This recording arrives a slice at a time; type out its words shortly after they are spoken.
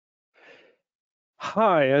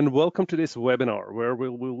Hi, and welcome to this webinar where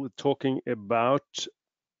we'll be talking about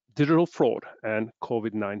digital fraud and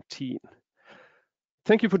COVID-19.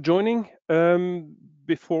 Thank you for joining.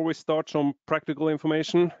 Before we start, some practical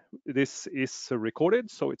information. This is recorded,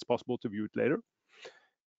 so it's possible to view it later.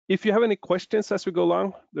 If you have any questions as we go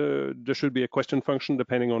along, there should be a question function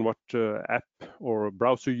depending on what app or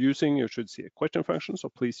browser you're using. You should see a question function, so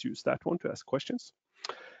please use that one to ask questions.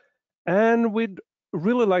 And we'd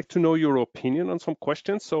really like to know your opinion on some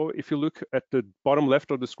questions. So if you look at the bottom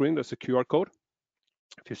left of the screen, there's a QR code.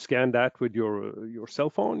 If you scan that with your cell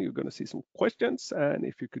phone, you're going to see some questions. And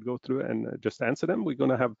if you could go through and just answer them, we're going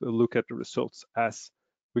to have a look at the results as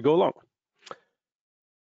we go along.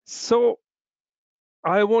 So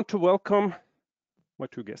I want to welcome my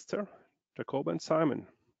two guests here, Jacoba and Simon.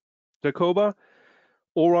 Jacoba,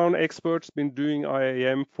 all-round experts, been doing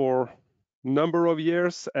IAM for number of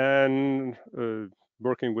years and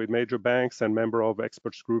working with major banks and member of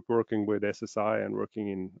experts group working with SSI and working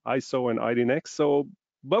in ISO and IDnext. So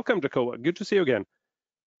welcome, Jacoba. Good to see you again.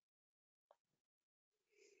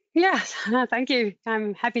 Yes, thank you.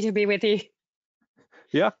 I'm happy to be with you.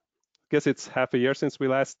 Yeah, I guess it's half a year since we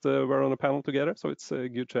last were on a panel together, so it's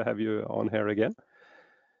good to have you on here again.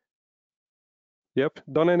 Yep,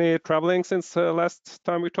 done any traveling since last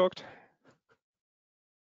time we talked?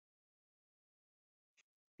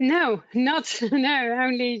 No, not, no,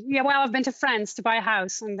 only, yeah, well, I've been to France to buy a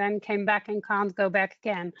house and then came back and can't go back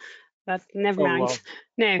again, but never mind. Wow.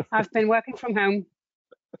 No, I've been working from home,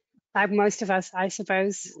 like most of us, I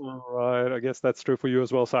suppose. All right, I guess that's true for you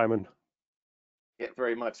as well, Simon. Yeah,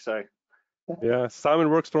 very much so. Yeah, Simon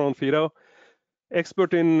works for Onfido,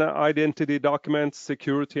 expert in identity documents,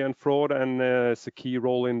 security and fraud, and it's a key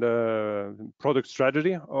role in the product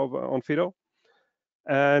strategy of Onfido.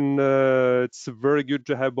 And it's very good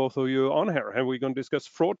to have both of you on here, and we're going to discuss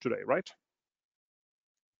fraud today, right?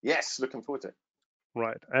 Yes, looking forward to it.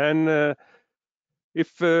 Right, and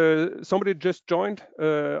if somebody just joined,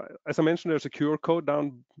 as I mentioned, there's a QR code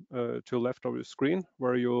down to the left of your screen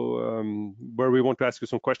where we want to ask you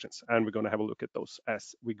some questions, and we're going to have a look at those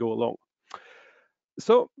as we go along.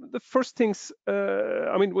 So the first things,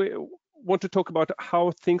 I mean, we want to talk about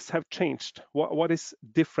how things have changed. What is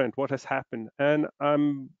different? What has happened? And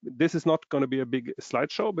this is not going to be a big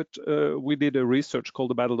slideshow, but we did a research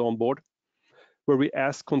called the Battle on Board, where we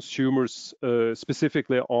asked consumers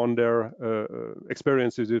specifically on their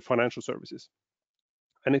experiences with financial services.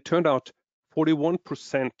 And it turned out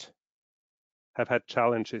 41% have had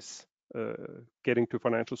challenges getting to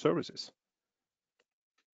financial services.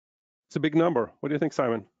 It's a big number. What do you think,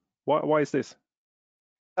 Simon? Why is this?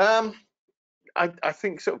 I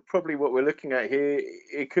think sort of probably what we're looking at here,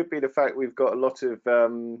 it could be the fact we've got a lot of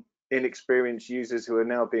inexperienced users who are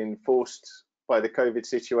now being forced by the COVID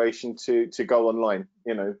situation to go online.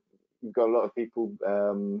 You know, you've got a lot of people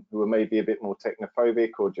who are maybe a bit more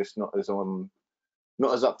technophobic or just not as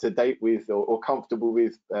up to date with or comfortable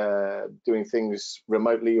with doing things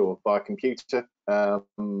remotely or by a computer.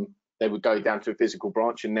 They would go down to a physical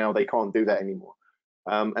branch, and now they can't do that anymore.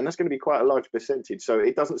 And that's going to be quite a large percentage. So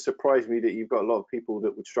it doesn't surprise me that you've got a lot of people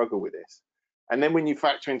that would struggle with this. And then when you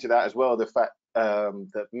factor into that as well, the fact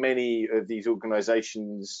that many of these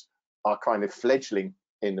organizations are kind of fledgling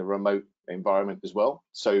in the remote environment as well.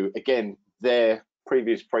 So again, their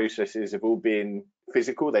previous processes have all been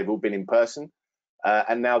physical, they've all been in person.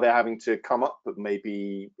 And now they're having to come up, but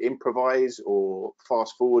maybe improvise or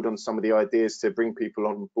fast forward on some of the ideas to bring people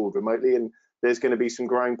on board remotely. And there's going to be some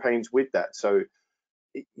growing pains with that. So,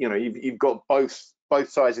 you know, you've got both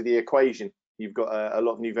sides of the equation. You've got a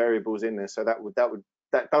lot of new variables in there. So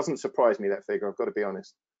that doesn't surprise me, that figure. I've got to be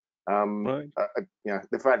honest. Right. Yeah,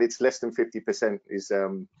 the fact it's less than 50%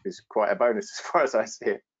 is quite a bonus as far as I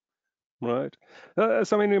see it. Right. So,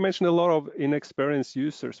 I mean, you mentioned a lot of inexperienced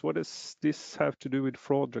users. What does this have to do with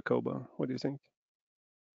fraud, Jacoba? What do you think?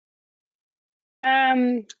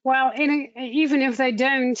 Well, even if they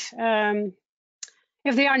don't,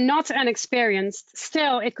 if they are not inexperienced,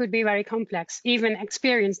 still it could be very complex. Even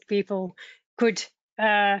experienced people could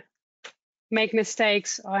make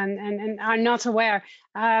mistakes and are not aware.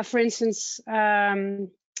 For instance, I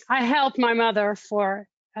helped my mother for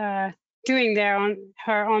doing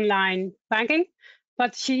her online banking,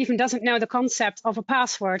 but she even doesn't know the concept of a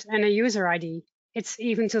password and a user ID. It's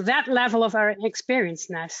even to that level of our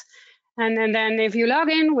experiencedness. And then if you log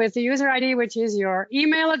in with the user ID, which is your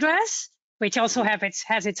email address, which also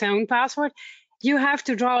has its own password, you have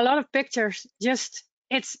to draw a lot of pictures.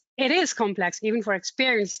 It is complex, even for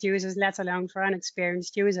experienced users, let alone for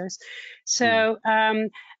inexperienced users. So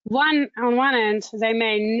on one end, they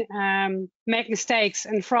may make mistakes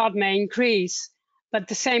and fraud may increase. But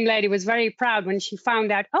the same lady was very proud when she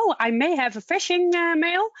found out, oh, I may have a phishing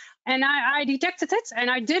mail, and I detected it, and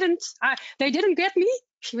they didn't get me.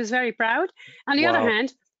 She was very proud. On the other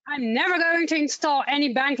hand, I'm never going to install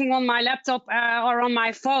any banking on my laptop or on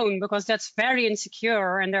my phone, because that's very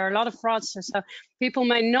insecure, and there are a lot of fraudsters. So people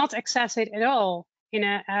may not access it at all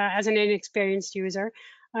as an inexperienced user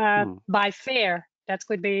by fear. That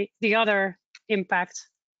could be the other impact.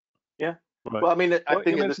 Yeah. Right. Well, I mean, I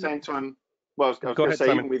think at the same time, well, I was going to say,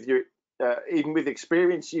 Simon. even with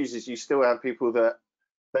experienced users, you still have people that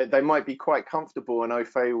they might be quite comfortable and au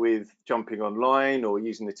fait with jumping online or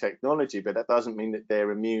using the technology, but that doesn't mean that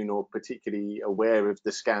they're immune or particularly aware of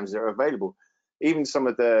the scams that are available. Even some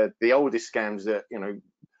of the oldest scams that, you know,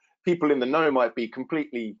 people in the know might be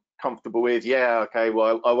completely comfortable with. Yeah, okay,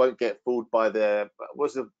 well, I won't get fooled by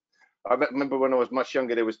I remember when I was much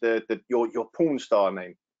younger, there was your porn star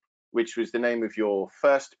name, which was the name of your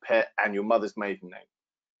first pet and your mother's maiden name.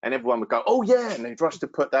 And everyone would go, oh yeah, and they'd rush to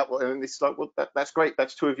put that one. And it's like, well, that's great.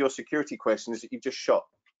 That's 2 of your security questions that you just shot.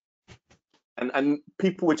 And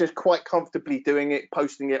people were just quite comfortably doing it,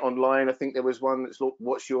 posting it online. I think there was one that's,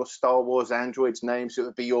 what's your Star Wars android's name? So it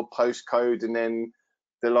would be your postcode and then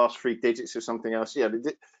the last 3 digits or something else. Yeah,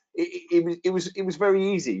 it was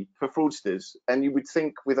very easy for fraudsters. And you would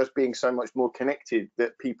think with us being so much more connected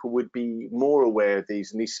that people would be more aware of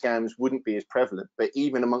these and these scams wouldn't be as prevalent. But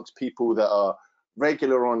even amongst people that are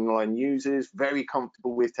regular online users, very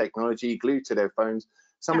comfortable with technology, glued to their phones,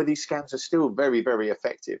 some of these scams are still very, very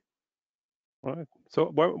effective. Right. So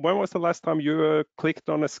when was the last time you clicked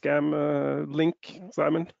on a scam link,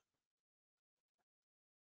 Simon?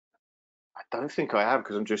 I don't think I have,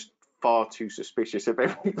 because I'm just far too suspicious of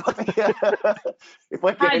everybody. If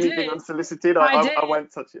I get anything unsolicited, I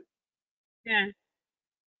won't touch it.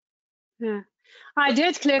 Yeah. I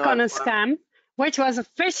did click on a scam, which was a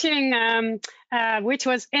phishing, which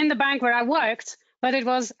was in the bank where I worked, but it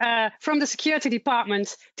was from the security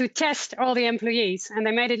department to test all the employees. And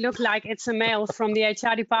they made it look like it's a mail from the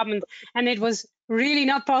HR department. And it was really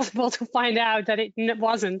not possible to find out that it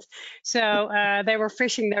wasn't. So they were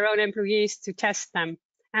phishing their own employees to test them.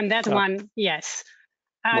 And that one, yes.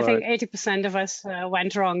 I think 80% of us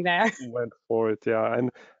went wrong there. Went for it, yeah.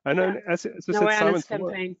 And as you said, awareness Simon,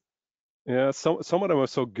 campaign. Yeah, some of them are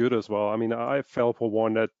so good as well. I mean, I fell for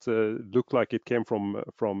one that looked like it came from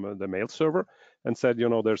the mail server and said, you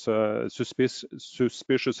know, there's a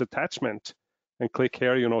suspicious attachment, and click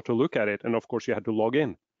here, you know, to look at it. And of course, you had to log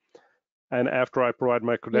in. And after I provide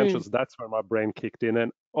my credentials, that's where my brain kicked in,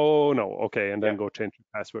 and oh no, okay, and then go change the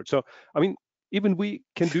password. So I mean, even we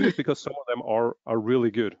can do it because some of them are really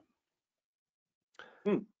good.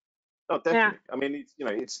 Oh, definitely. I mean, it's, you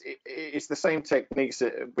know, it's the same techniques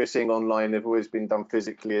that we're seeing online. They've always been done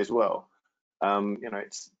physically as well. You know,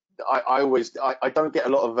 I don't get a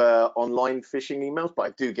lot of online phishing emails, but I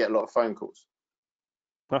do get a lot of phone calls.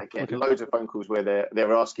 I get loads of phone calls where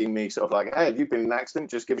they're asking me sort of like, hey, have you been in an accident?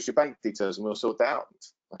 Just give us your bank details and we'll sort that out.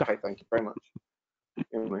 Okay, thank you very much.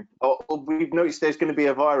 You know, we've noticed there's going to be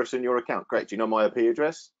a virus in your account. Great. Do you know my IP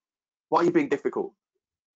address? Why are you being difficult?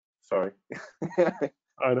 Sorry.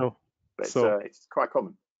 I know. But it's quite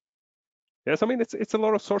common. Yes, I mean it's a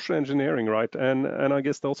lot of social engineering, right? And I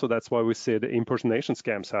guess also that's why we see the impersonation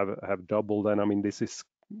scams have doubled. And I mean, this is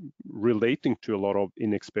relating to a lot of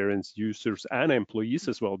inexperienced users and employees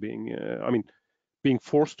as well being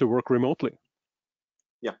forced to work remotely.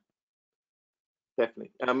 Yeah,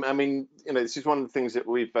 definitely. I mean, you know, this is one of the things that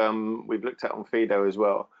we've looked at on Onfido as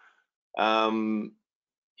well.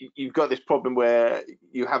 You've got this problem where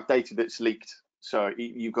you have data that's leaked. So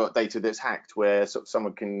you've got data that's hacked, where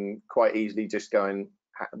someone can quite easily just go and,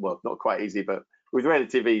 well, not quite easy, but with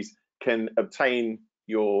relative ease, can obtain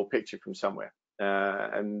your picture from somewhere.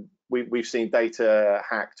 And we've seen data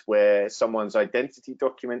hacked where someone's identity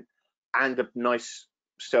document and a nice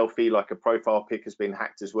selfie, like a profile pic, has been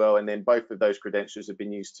hacked as well. And then both of those credentials have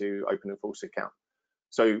been used to open a false account.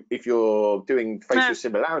 So if you're doing facial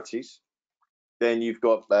similarities, then you've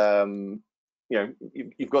got you know,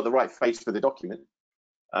 you've got the right face for the document,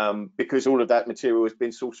 because all of that material has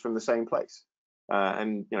been sourced from the same place.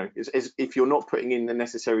 And you know, if you're not putting in the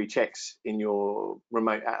necessary checks in your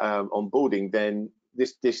remote onboarding, then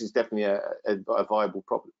this is definitely a viable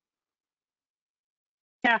problem.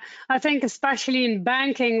 Yeah, I think especially in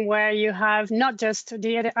banking, where you have not just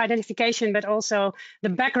the identification, but also the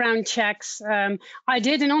background checks. I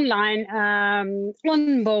did an online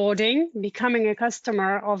onboarding, becoming a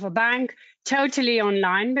customer of a bank, totally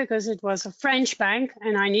online, because it was a French bank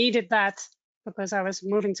and I needed that because I was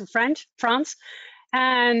moving to France.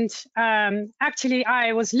 And actually,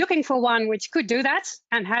 I was looking for one which could do that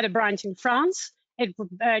and had a branch in France.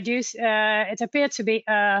 it appeared to be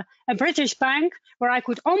a British bank where I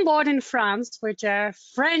could onboard in France with a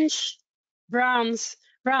French branch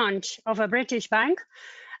of a British bank.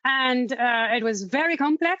 And it was very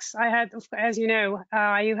complex. I had, as you know,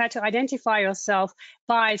 you had to identify yourself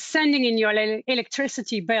by sending in your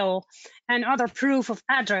electricity bill and other proof of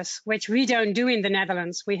address, which we don't do in the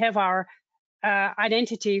Netherlands. We have our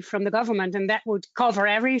identity from the government, and that would cover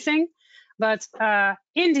everything. But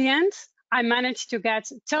in the end, I managed to get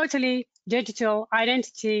totally digital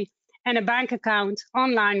identity and a bank account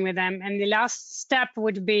online with them. And the last step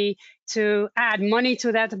would be to add money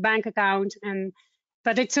to that bank account.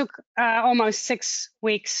 But it took almost 6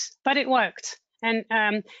 weeks, but it worked. And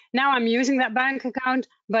now I'm using that bank account,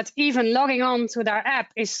 but even logging on to their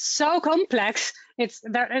app is so complex.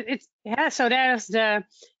 So there's the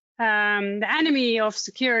enemy of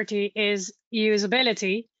security is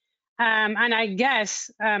usability. And I guess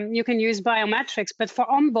you can use biometrics, but for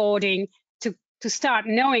onboarding, to start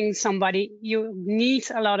knowing somebody, you need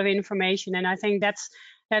a lot of information. And I think that's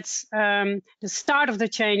the start of the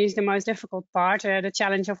change is the most difficult part, the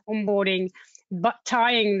challenge of onboarding, but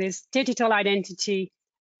tying this digital identity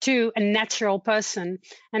to a natural person.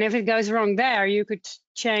 And if it goes wrong there, you could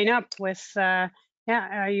chain up with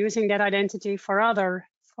using that identity for other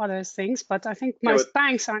things. But I think most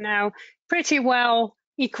banks are now pretty well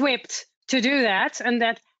equipped to do that, and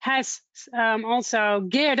that has also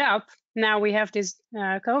geared up. Now we have this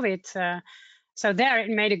COVID. So there it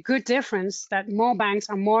made a good difference that more banks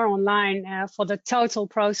are more online for the total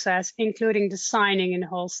process, including the signing and the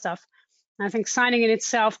whole stuff. And I think signing in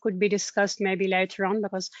itself could be discussed maybe later on,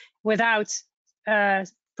 because without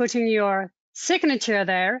putting your signature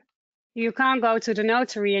there, you can't go to the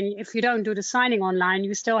notary. And if you don't do the signing online,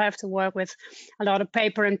 you still have to work with a lot of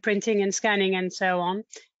paper and printing and scanning and so on.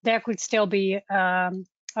 There could still be a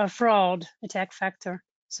fraud attack factor.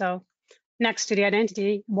 So next to the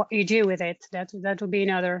identity, what you do with it, that would be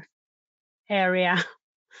another area.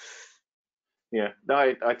 Yeah, no,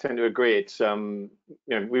 I tend to agree. It's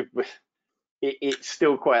it's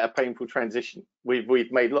still quite a painful transition.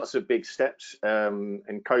 We've made lots of big steps,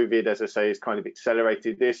 and COVID, as I say, has kind of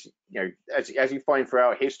accelerated this. As you find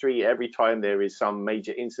throughout history, every time there is some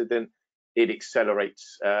major incident, it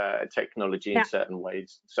accelerates technology in certain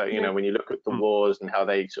ways. So when you look at the wars and how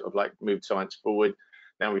they sort of like moved science forward.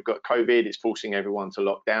 Now we've got COVID, it's forcing everyone to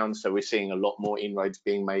lock down. So we're seeing a lot more inroads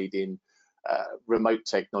being made in remote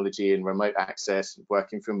technology and remote access,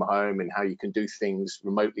 working from home, and how you can do things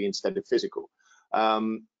remotely instead of physical.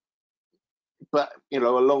 But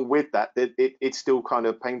along with that, it's still kind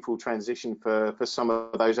of painful transition for some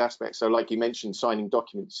of those aspects. So like you mentioned, signing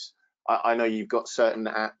documents. I know you've got certain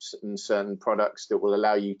apps and certain products that will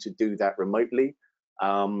allow you to do that remotely,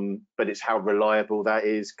 but it's how reliable that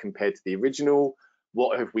is compared to the original.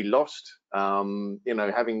 What have we lost?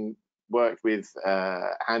 Having worked with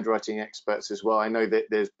handwriting experts as well, I know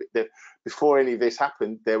that before any of this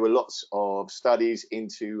happened, there were lots of studies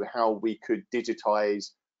into how we could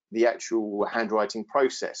digitize the actual handwriting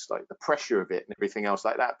process, like the pressure of it and everything else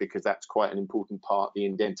like that, because that's quite an important part, the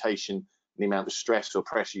indentation, the amount of stress or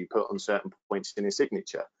pressure you put on certain points in a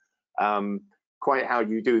signature. Quite how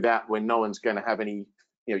you do that when no one's going to have any,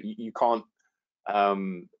 you can't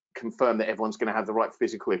confirm that everyone's going to have the right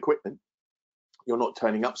physical equipment. You're not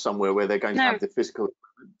turning up somewhere where they're going to have the physical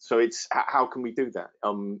equipment. So it's how can we do that?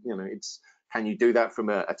 Can you do that from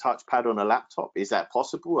a touchpad on a laptop? Is that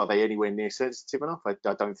possible? Are they anywhere near sensitive enough? I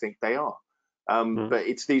don't think they are. But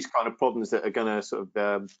it's these kind of problems that are going to sort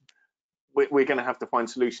of we're going to have to find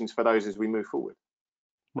solutions for those as we move forward.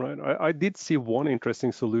 Right. I did see one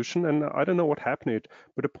interesting solution, and I don't know what happened,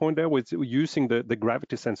 but the point there was using the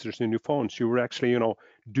gravity sensors in your phones. You were actually,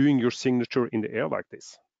 doing your signature in the air like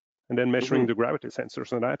this, and then measuring the gravity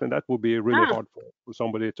sensors and that would be really hard for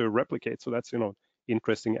somebody to replicate. So that's,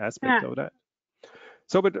 interesting aspect of that.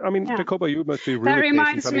 So, but I mean, Jacoba, you must be really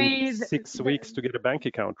patient. I mean, 6 weeks to get a bank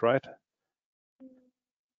account, right?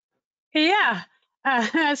 Yeah.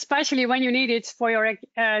 Especially when you need it for your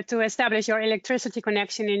to establish your electricity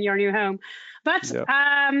connection in your new home. But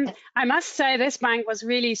I must say this bank was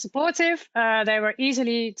really supportive. They were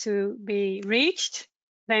easily to be reached.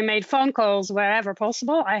 They made phone calls wherever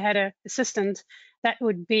possible. I had an assistant that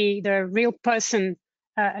would be the real person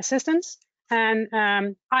assistance. And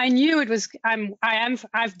I knew it was,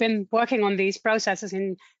 I've been working on these processes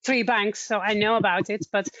in 3 banks, so I know about it.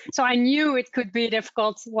 But so I knew it could be a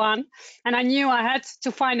difficult one. And I knew I had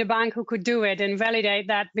to find a bank who could do it and validate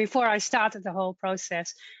that before I started the whole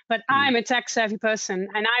process. But I'm a tech savvy person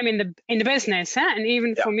and I'm in the business. And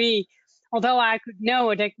even for me, although I could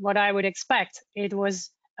know what I would expect, it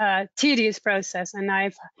was tedious process. And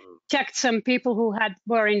I've checked some people who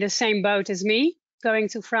were in the same boat as me, going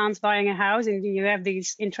to France, buying a house, and you have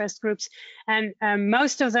these interest groups, and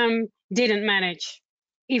most of them didn't manage,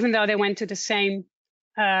 even though they went to the same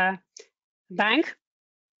bank.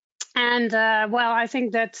 And well, I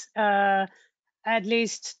think that at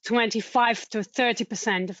least 25 to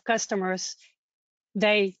 30% of customers,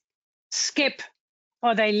 they skip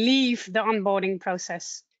or they leave the onboarding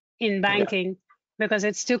process in banking because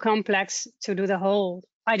it's too complex to do the whole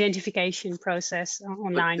identification process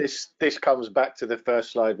online. But this comes back to the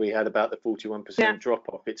first slide we had about the 41% drop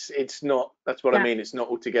off. It's not, that's what I mean, it's not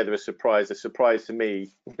altogether a surprise. The surprise to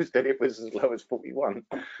me was that it was as low as 41.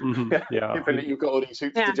 Given that you've got all these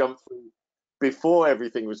hoops to jump through before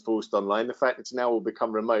everything was forced online, the fact it's now all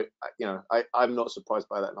become remote, you know, I'm not surprised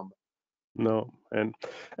by that number. No, and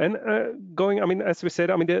going, I mean, as we said,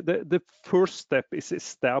 I mean, the first step is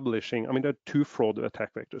establishing. I mean, there are two fraud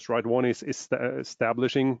attack vectors, right? One is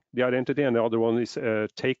establishing the identity, and the other one is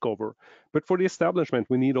takeover. But for the establishment,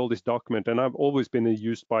 we need all this document, and I've always been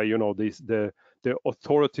used by, you know, the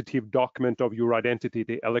authoritative document of your identity,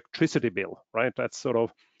 the electricity bill, right? That's sort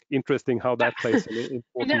of interesting how that plays an important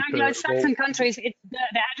in the Anglo-Saxon countries, it's the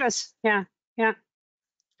address.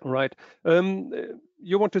 Right.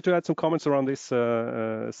 You wanted to add some comments around this,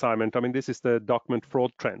 Simon. I mean, this is the document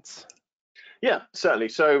fraud trends. Yeah, certainly.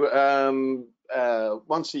 So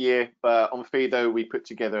once a year on Onfido, we put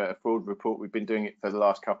together a fraud report. We've been doing it for the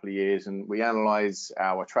last couple of years, and we analyze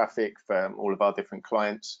our traffic from all of our different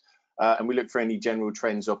clients, and we look for any general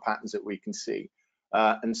trends or patterns that we can see.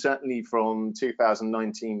 And certainly from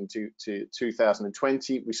 2019 to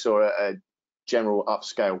 2020, we saw a general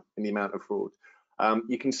upscale in the amount of fraud.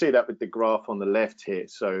 You can see that with the graph on the left here.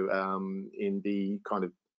 So in the kind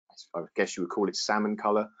of, I guess you would call it salmon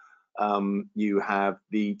color, you have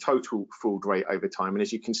the total fraud rate over time. And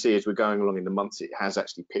as you can see, as we're going along in the months, it has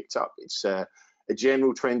actually picked up. It's a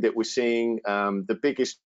general trend that we're seeing. The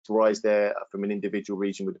biggest rise there from an individual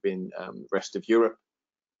region would have been the rest of Europe.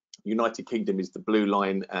 United Kingdom is the blue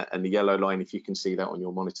line, and the yellow line, if you can see that on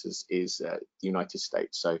your monitors, is the United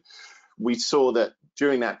States. So we saw that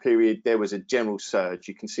during that period, there was a general surge.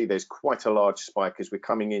 You can see there's quite a large spike as we're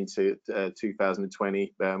coming into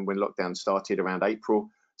 2020, when lockdown started around April.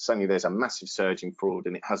 Suddenly there's a massive surge in fraud,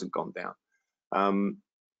 and it hasn't gone down.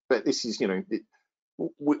 But this is, you know,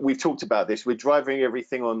 we've talked about this. We're driving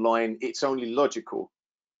everything online. It's only logical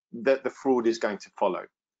that the fraud is going to follow.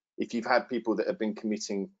 If you've had people that have been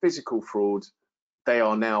committing physical fraud, they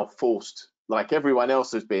are now forced, like everyone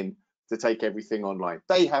else has been, to take everything online.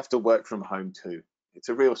 They have to work from home too. It's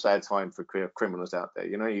a real sad time for criminals out there.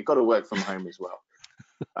 You know, you've got to work from home as well.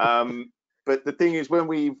 But the thing is, when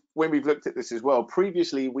we've looked at this as well,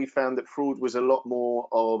 previously we found that fraud was a lot more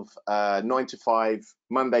of 9 to 5,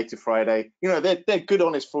 Monday to Friday. You know, they're good,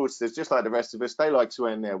 honest fraudsters, just like the rest of us. They like to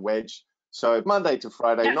earn their wedge. So Monday to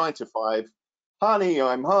Friday, 9 to 5. Honey,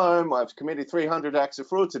 I'm home. I've committed 300 acts of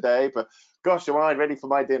fraud today, but gosh, am I ready for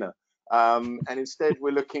my dinner? And instead,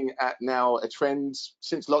 we're looking at now a trend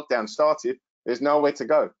since lockdown started. There's nowhere to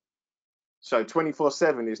go. So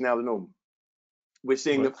 24/7 is now the norm. We're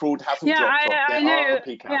seeing that fraud hasn't dropped off. I know.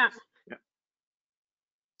 Peak hours.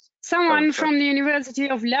 Someone from the University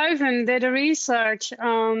of Leuven did a research,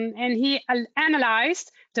 and he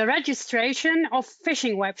analyzed the registration of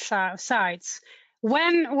phishing websites.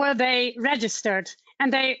 When were they registered?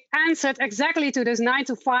 And they answered exactly to those 9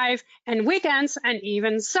 to 5 and weekends and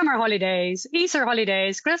even summer holidays, Easter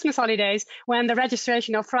holidays, Christmas holidays, when the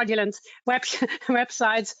registration of fraudulent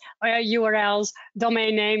websites, URLs,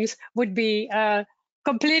 domain names would be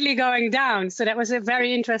completely going down. So that was a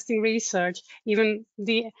very interesting research. Even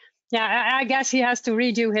I guess he has to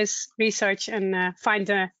redo his research and find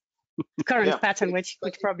the current pattern, which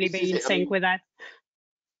would probably be in sync with that.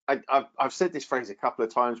 I've said this phrase a couple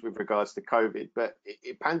of times with regards to COVID, but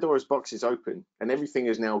Pandora's box is open and everything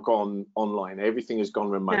has now gone online. Everything has gone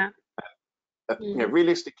remote. You know,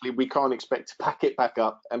 realistically, we can't expect to pack it back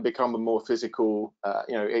up and become a more physical,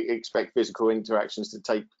 you know, expect physical interactions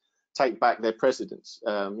to take back their precedence,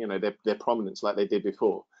 you know, their prominence like they did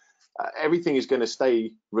before. Everything is going to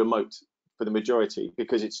stay remote for the majority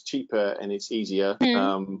because it's cheaper and it's easier,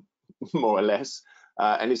 more or less.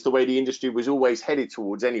 And it's the way the industry was always headed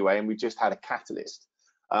towards anyway, and we just had a catalyst.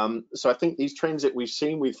 So I think these trends that we've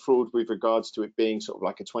seen with fraud with regards to it being sort of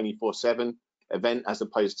like a 24/7 event as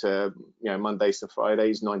opposed to, you know, Mondays to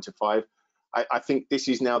Fridays, 9 to 5, I think this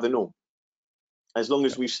is now the norm. As long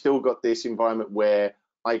as we've still got this environment where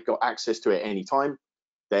I've got access to it any time,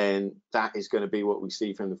 then that is going to be what we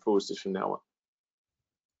see from the fraudsters from now on.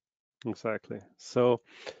 Exactly. So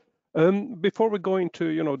Before we go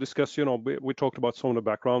into, discuss, we talked about some of the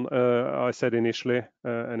background. I said initially,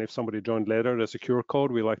 and if somebody joined later, there's a QR code.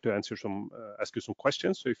 We like to answer ask you some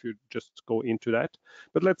questions. So if you just go into that,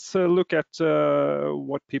 but let's look at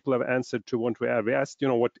what people have answered to what we have. We asked,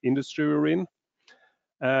 what industry we're in,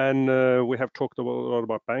 and we have talked a lot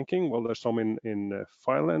about banking. Well, there's some in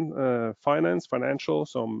finance, financial,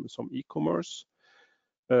 some e-commerce,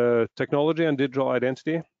 technology and digital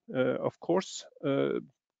identity, of course.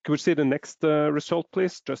 Could we see the next result,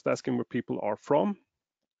 please? Just asking where people are from.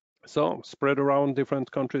 So spread around different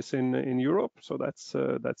countries in Europe. So that's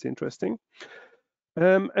interesting.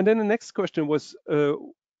 And then the next question was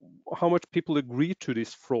how much people agree to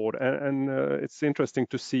this fraud, and it's interesting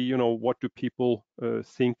to see, what do people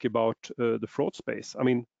think about the fraud space. I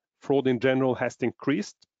mean, fraud in general has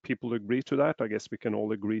increased. People agree to that. I guess we can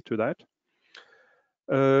all agree to that.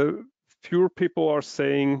 Fewer people are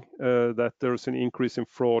saying that there's an increase in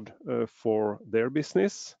fraud for their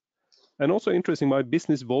business. And also interesting, my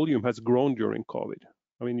business volume has grown during COVID.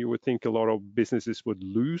 I mean, you would think a lot of businesses would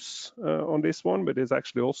lose on this one, but it's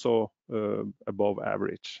actually also above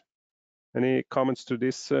average. Any comments to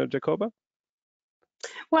this, Jacoba?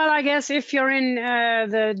 Well, I guess if you're in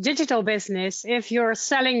the digital business, if you're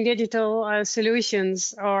selling digital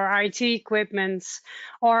solutions or IT equipment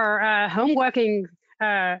or home working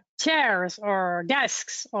chairs or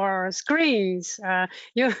desks or screens,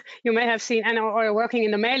 you may have seen, or working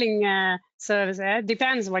in the mailing service. It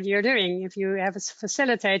depends what you're doing. If you have a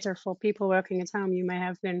facilitator for people working at home,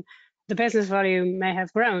 the business volume may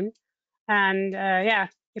have grown. And yeah,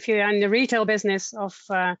 if you're in the retail business of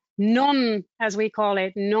as we call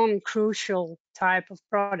it, non-crucial type of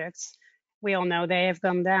products, we all know they have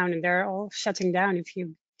gone down and they're all shutting down. If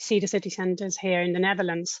you see the city centers here in the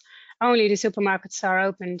Netherlands, only the supermarkets are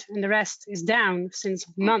opened and the rest is down since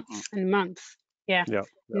months and months. Yeah.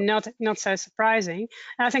 Not so surprising.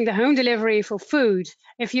 I think the home delivery for food,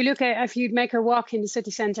 if you make a walk in the city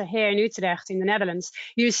center here in Utrecht in the Netherlands,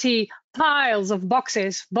 you see piles of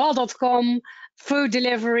boxes, bol.com, food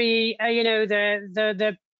delivery,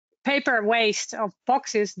 the paper waste of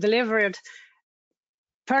boxes delivered.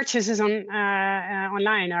 Purchases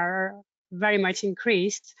online are very much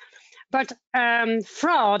increased. But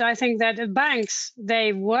fraud, I think that the banks,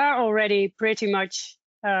 they were already pretty much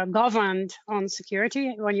governed on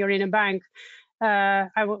security. When you're in a bank,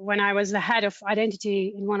 when I was the head of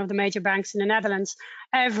identity in one of the major banks in the Netherlands,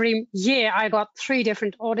 every year I got 3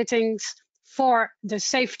 different auditings for the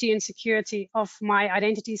safety and security of my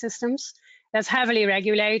identity systems. That's heavily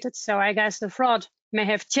regulated, so I guess the fraud may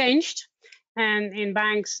have changed. And in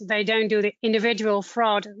banks, they don't do the individual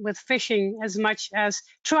fraud with phishing as much as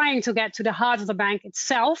trying to get to the heart of the bank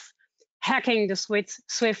itself, hacking the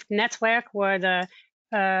SWIFT network where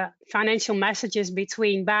the financial messages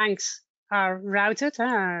between banks are routed,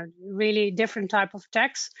 really different type of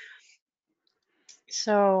attacks.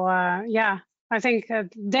 So yeah, I think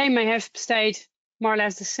they may have stayed more or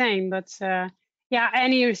less the same, but yeah,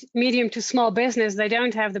 any medium to small business, they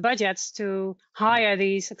don't have the budgets to hire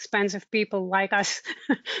these expensive people like us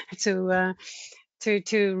to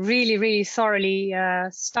really, really thoroughly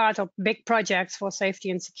start up big projects for safety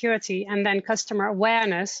and security, and then customer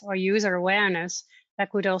awareness or user awareness. That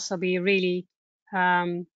could also be a really,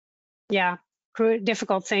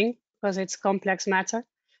 difficult thing because it's complex matter.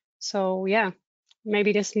 So yeah,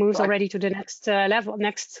 maybe this moves already to the next level,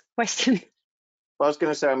 next question. Well, I was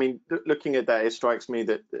going to say, I mean, looking at that, it strikes me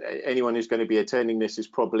that anyone who's going to be attending this is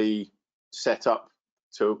probably set up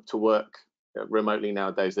to work remotely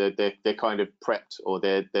nowadays. They're kind of prepped, or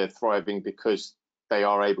they're thriving because they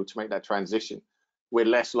are able to make that transition. We're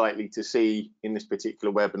less likely to see in this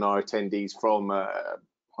particular webinar attendees from a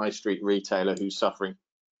high street retailer who's suffering.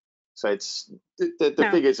 So it's the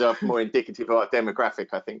figures are more indicative of our demographic,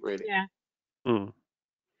 I think, really. Yeah.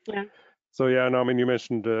 Yeah. So yeah, and I mean, you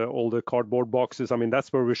mentioned all the cardboard boxes. I mean,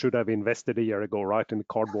 that's where we should have invested a year ago, right, in the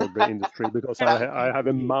cardboard industry, because I have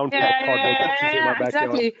a mountain of cardboard boxes in my backyard.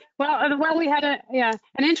 Exactly. Well, we had an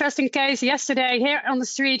interesting case yesterday here on the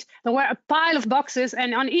street. There were a pile of boxes,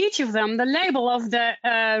 and on each of them, the label of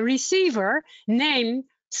the receiver, name,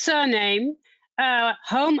 surname,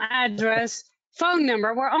 home address, phone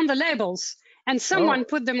number were on the labels. And someone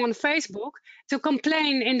put them on Facebook to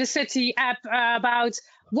complain in the city app about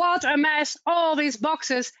what a mess, all these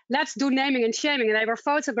boxes, let's do naming and shaming. And they were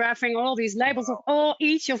photographing all these labels of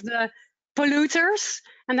each of the polluters.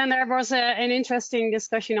 And then there was an interesting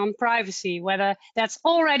discussion on privacy, whether that's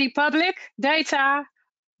already public data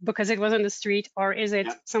because it was on the street, or is it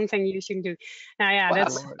something you should do? Yeah, well,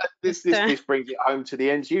 that's this brings it home to the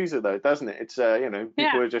end user, though, doesn't it? It's you know,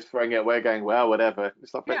 people are just throwing it away, going, well, whatever.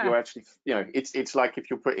 It's like, but you're actually, you know, it's like if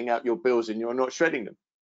you're putting out your bills and you're not shredding them,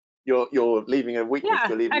 you're leaving a weakness,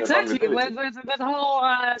 you're leaving a vulnerability. With whole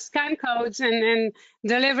scan codes and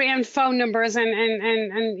delivery and phone numbers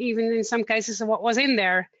and even in some cases what was in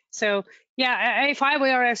there. So yeah, if I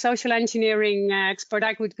were a social engineering expert,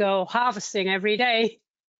 I would go harvesting every day.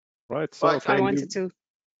 Right. So if I wanted to.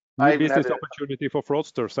 New business opportunity for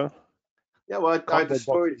fraudsters, huh? Yeah, well, I had a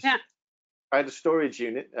storage. Yeah. I had a storage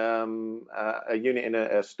unit, a unit in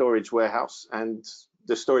a storage warehouse, and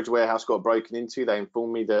the storage warehouse got broken into. They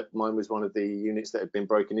informed me that mine was one of the units that had been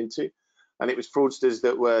broken into, and it was fraudsters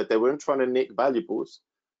that weren't trying to nick valuables.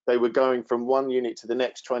 They were going from one unit to the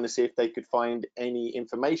next, trying to see if they could find any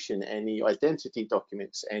information, any identity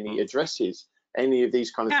documents, any addresses, any of these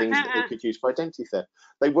kind of things that they could use for identity theft.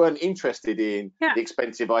 They weren't interested in the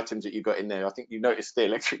expensive items that you got in there. I think you noticed the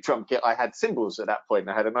electric drum kit. I had symbols at that point, and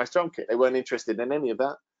I had a nice drum kit. They weren't interested in any of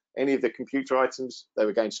that. Any of the computer items, they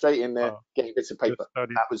were going straight in there, getting bits of paper. That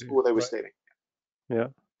was all they were stealing. Yeah.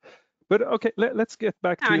 But okay, let's get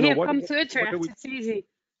back to here comes Utrecht. It's easy.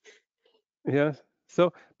 Yeah.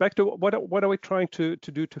 So back to what are we trying to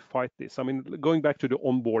do to fight this? I mean, going back to the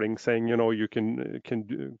onboarding, saying, you know, you can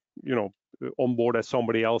do, you know, onboard as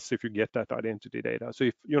somebody else if you get that identity data. So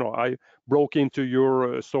if, you know, I broke into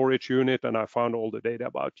your storage unit and I found all the data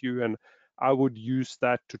about you, and I would use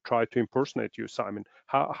that to try to impersonate you, Simon.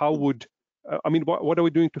 How would I mean, what are we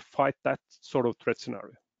doing to fight that sort of threat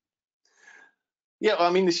scenario? Yeah,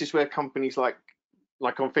 I mean, this is where companies like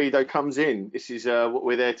Onfido comes in. This is what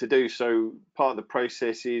we're there to do. So part of the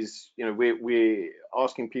process is, you know, we're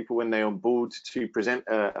asking people when they're on board to present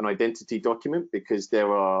an identity document, because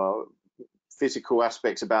there are physical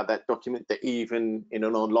aspects about that document that even in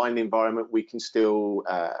an online environment we can still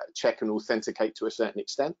check and authenticate to a certain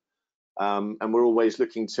extent. And we're always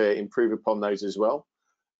looking to improve upon those as well.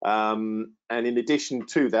 And in addition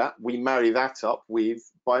to that, we marry that up with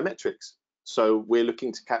biometrics. So we're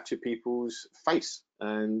looking to capture people's face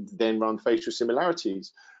and then run facial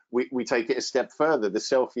similarities. We take it a step further. The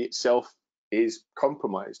selfie itself is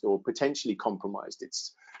compromised or potentially compromised.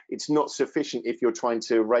 It's not sufficient if you're trying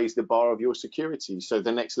to raise the bar of your security. So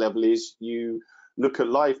the next level is you look at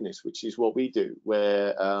liveness, which is what we do,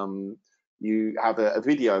 where you have a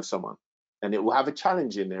video of someone, and it will have a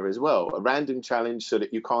challenge in there as well, a random challenge, so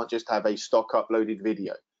that you can't just have a stock uploaded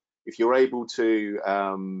video. If you're able to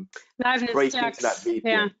break into that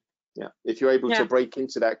VPN, if you're able to break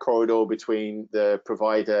into that corridor between the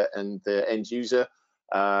provider and the end user,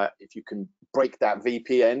 if you can break that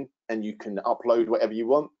VPN and you can upload whatever you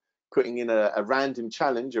want, putting in a random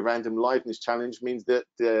challenge, a random liveness challenge, means that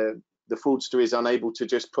the fraudster is unable to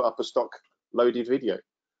just put up a stock loaded video,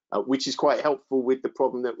 which is quite helpful with the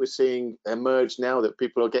problem that we're seeing emerge now that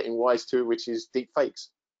people are getting wise to, which is deep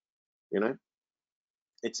fakes. You know,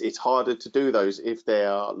 it's harder to do those if they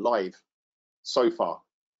are live so far.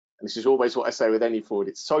 And this is always what I say with any fraud.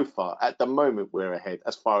 It's so far. At the moment, we're ahead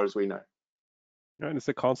as far as we know. Yeah, and it's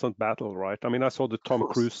a constant battle, right? I mean, I saw the Tom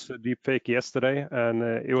Cruise deepfake yesterday, and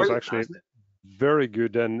it was actually very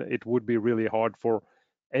good, and it would be really hard for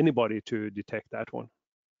anybody to detect that one.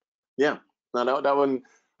 Yeah, no, that one.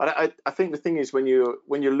 I think the thing is, when you're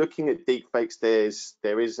looking at deepfakes,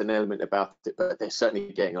 there is an element about it, but they're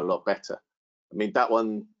certainly getting a lot better. I mean, that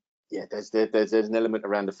one, yeah, there's an element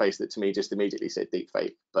around the face that to me just immediately said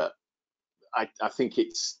deepfake, but I think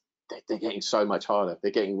they're getting so much harder.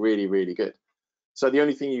 They're getting really, really good. So the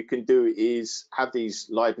only thing you can do is have these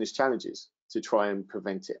liveness challenges to try and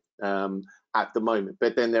prevent it at the moment.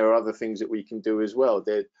 But then there are other things that we can do as well.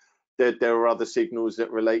 There are other signals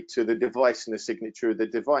that relate to the device and the signature of the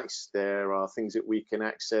device. There are things that we can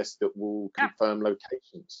access that will confirm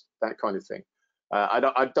locations, that kind of thing.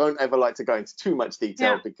 I don't ever like to go into too much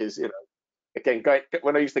detail because, you know, again,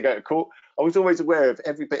 when I used to go to court, I was always aware of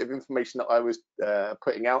every bit of information that I was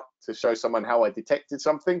putting out to show someone how I detected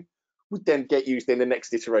something would then get used in the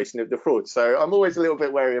next iteration of the fraud. So I'm always a little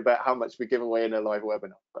bit wary about how much we give away in a live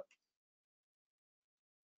webinar. But.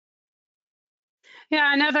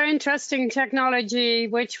 Yeah, another interesting technology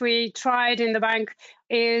which we tried in the bank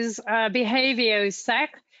is behavior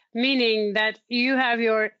sec, meaning that you have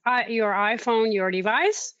your iPhone, your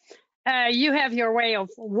device, you have your way of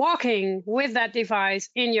walking with that device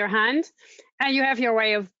in your hand, and you have your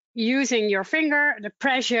way of using your finger, the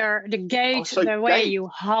pressure, the gait, the way you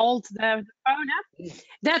hold the phone up.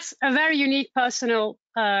 That's a very unique personal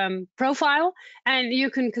profile, and you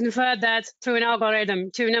can convert that through an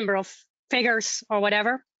algorithm to a number of figures or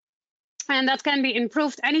whatever. And that can be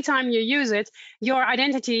improved anytime you use it. Your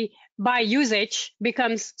identity by usage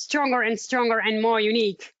becomes stronger and stronger and more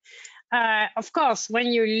unique. Of course, when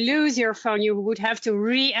you lose your phone, you would have to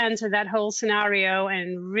re-enter that whole scenario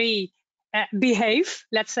and behave,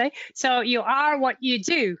 let's say. So you are what you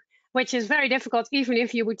do, which is very difficult. Even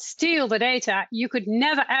if you would steal the data, you could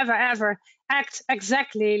never, ever, ever act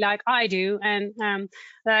exactly like I do. And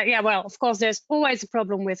yeah, well, of course, there's always a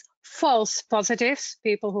problem with false positives,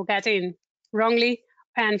 people who get in wrongly,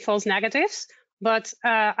 and false negatives. But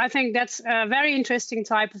I think that's a very interesting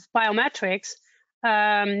type of biometrics,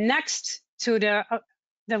 next to the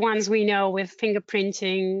ones we know with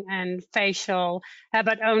fingerprinting and facial,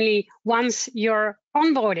 but only once you're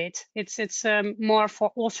onboarded. It's more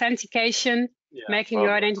for authentication, making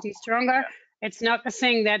your identity stronger. Yeah. It's not a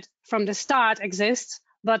thing that from the start exists,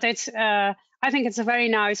 but it's I think it's a very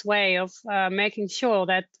nice way of making sure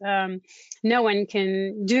that no one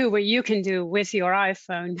can do what you can do with your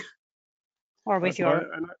iPhone or with your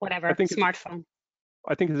whatever smartphone.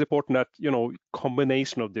 I think it's important that, you know,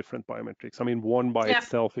 combination of different biometrics. I mean, one by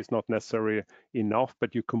itself is not necessarily enough,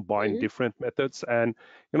 but you combine different methods. And,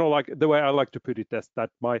 you know, like the way I like to put it is that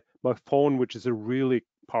my phone, which is a really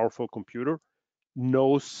powerful computer,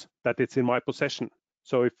 knows that it's in my possession.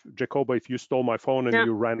 So if Jacoba, if you stole my phone and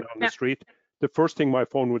you ran down the street, the first thing my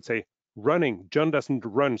phone would say, running, John doesn't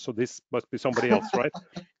run, so this must be somebody else, right?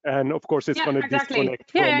 And of course, it's going to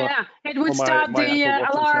disconnect from it would start the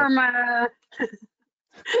alarm.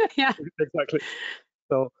 Yeah, exactly.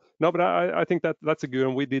 So no, but I think that's a good,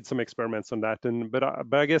 and we did some experiments on that, and but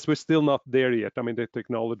I guess we're still not there yet. I mean, the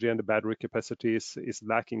technology and the battery capacity is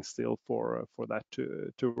lacking still for that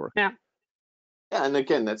to work. Yeah, and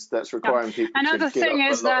again, that's requiring people. Another thing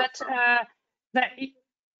is that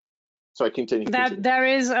sorry, continue. That there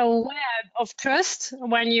is a web of trust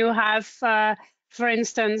when you have, for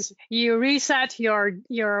instance, you reset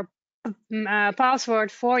your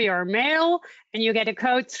password for your mail, and you get a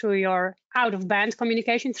code through your out-of-band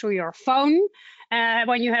communication through your phone.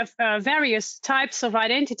 When you have various types of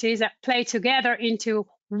identities that play together into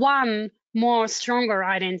one more stronger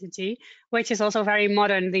identity, which is also very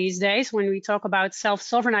modern these days. When we talk about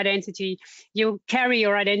self-sovereign identity, you carry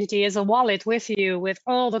your identity as a wallet with you, with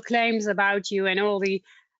all the claims about you and all the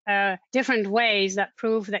different ways that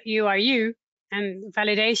prove that you are you, and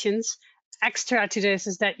validations. Extra to this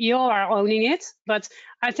is that you are owning it, but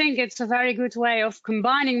I think it's a very good way of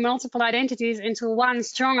combining multiple identities into one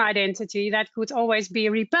strong identity that could always be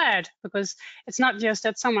repaired, because it's not just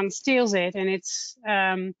that someone steals it and it's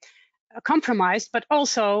compromised, but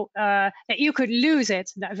also that you could lose it,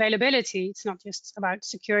 the availability. It's not just about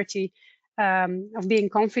security of being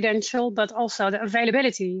confidential, but also the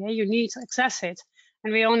availability. You need to access it.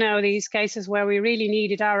 And we all know these cases where we really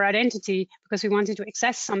needed our identity because we wanted to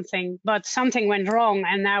access something, but something went wrong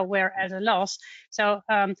and now we're at a loss. So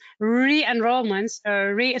re-enrollments,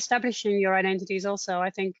 re-establishing your identity is also, I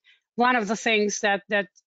think, one of the things that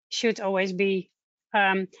should always be,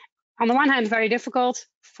 on the one hand, very difficult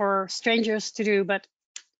for strangers to do, but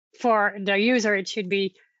for the user, it should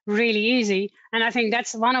be really easy. And I think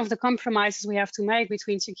that's one of the compromises we have to make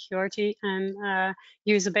between security and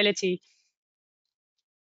usability.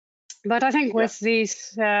 But I think with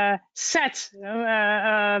these big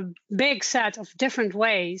set of different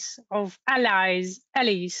ways of allies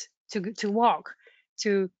to walk,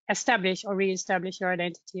 to establish or re-establish your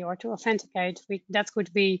identity or to authenticate, that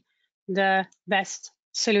could be the best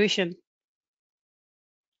solution.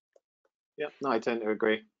 Yeah, no, I tend to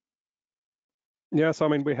agree. Yes, I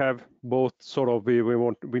mean, we have both sort of,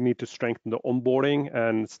 we need to strengthen the onboarding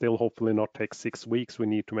and still hopefully not take 6 weeks. We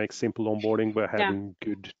need to make simple onboarding by having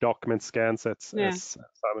good document scans, as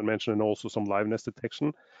Simon mentioned, and also some liveness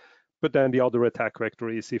detection. But then the other attack vector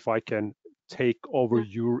is if I can take over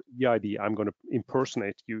your EID, I'm going to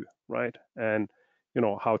impersonate you, right? And, you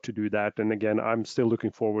know, how to do that. And again, I'm still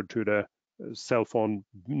looking forward to the cell phone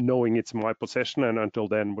knowing it's my possession. And until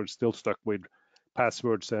then, we're still stuck with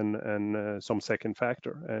passwords and some second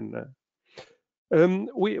factor. And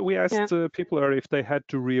we asked people if they had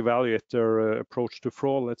to reevaluate their approach to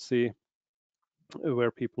fraud. Let's see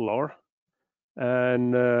where people are.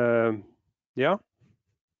 And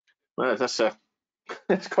well,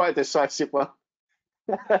 that's quite a decisive one.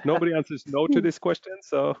 Nobody answers no to this question,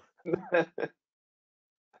 so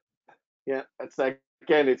yeah, it's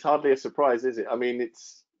again, it's hardly a surprise, is it? I mean,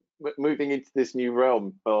 it's moving into this new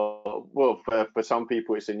realm. Well, for some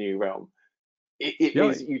people, it's a new realm. It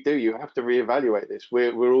means that you have to reevaluate this.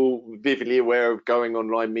 We're all vividly aware of going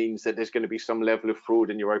online means that there's going to be some level of fraud,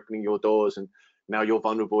 and you're opening your doors, and now you're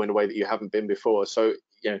vulnerable in a way that you haven't been before. So,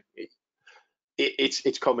 you know,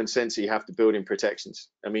 it's common sense that you have to build in protections.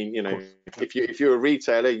 I mean, you know, if you're a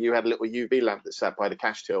retailer, you had a little UV lamp that sat by the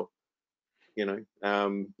cash till. You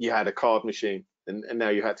know, you had a card machine, and now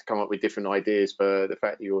you had to come up with different ideas for the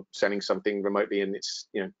fact that you're selling something remotely and it's,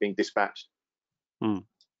 you know, being dispatched.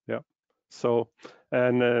 Yeah. So,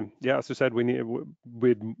 and yeah, as you said, we need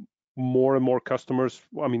with more and more customers.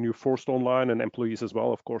 I mean, you're forced online, and employees as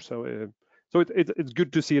well, of course. So, so it's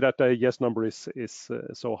good to see that the yes number is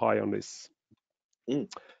so high on this.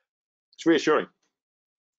 It's reassuring.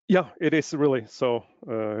 Yeah, it is really. So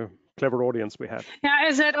clever audience we have. Yeah,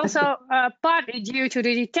 is it also partly due to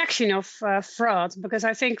the detection of fraud? Because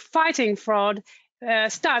I think fighting fraud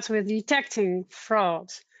starts with detecting fraud.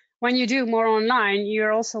 When you do more online,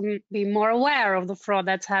 you'll also be more aware of the fraud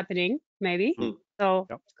that's happening, maybe. So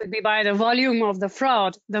it could be by the volume of the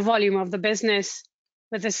fraud, the volume of the business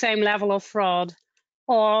with the same level of fraud,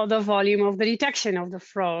 or the volume of the detection of the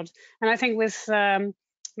fraud. And I think with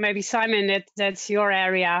maybe Simon, that's your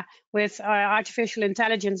area, with artificial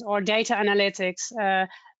intelligence or data analytics.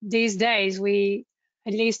 These days, we,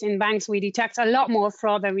 at least in banks, we detect a lot more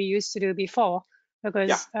fraud than we used to do before,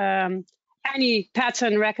 because any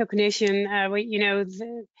pattern recognition,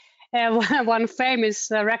 one famous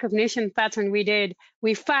recognition pattern we did,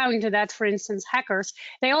 we found that, for instance, hackers,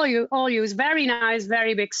 they all use very nice,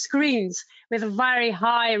 very big screens with a very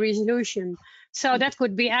high resolution. So that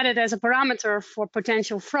could be added as a parameter for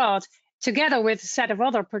potential fraud, together with a set of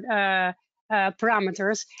other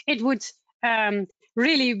parameters. It would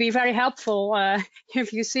really be very helpful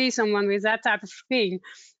if you see someone with that type of screen,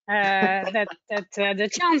 that the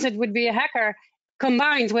chance it would be a hacker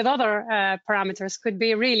combined with other parameters could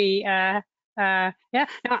be really, yeah. Now,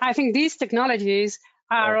 I think these technologies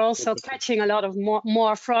are also catching a lot of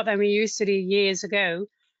more fraud than we used to do years ago.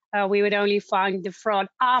 We would only find the fraud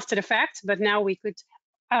after the fact, but now we could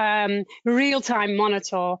real-time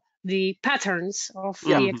monitor the patterns of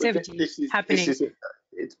the activity happening.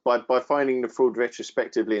 It's by finding the fraud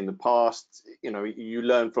retrospectively in the past, you know, you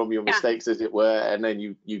learn from your mistakes, as it were, and then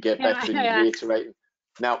you get better and you reiterate.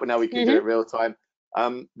 Now we can do it real time.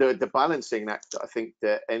 The balancing act, I think,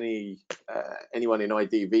 that anyone in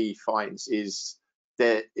IDV finds is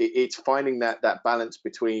that it's finding that balance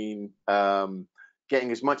between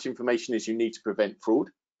getting as much information as you need to prevent fraud,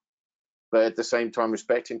 but at the same time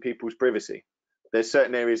respecting people's privacy. There's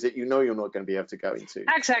certain areas that you know you're not going to be able to go into.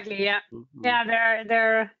 Exactly. Yeah.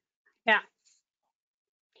 Yeah.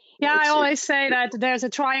 I always say that there's a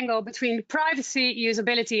triangle between privacy,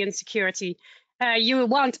 usability, and security. You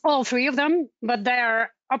want all three of them, but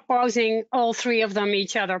they're opposing all three of them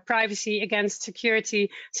each other: privacy against security,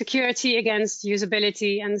 security against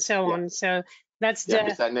usability, and so on. So that's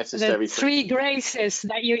the three graces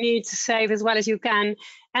that you need to save as well as you can.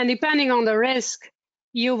 And depending on the risk,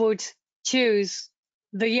 you would choose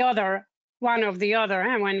the other, one of the other.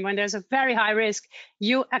 And when there's a very high risk,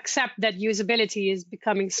 you accept that usability is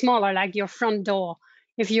becoming smaller, like your front door.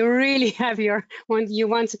 If you really have you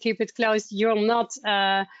want to keep it closed, you'll not,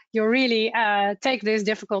 you really take this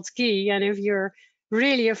difficult key. And if you're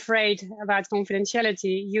really afraid about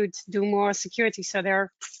confidentiality, you'd do more security. So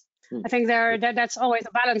I think that's always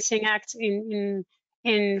a balancing act in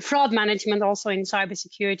fraud management, also in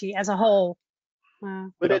cybersecurity as a whole.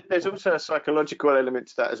 But there's also a psychological element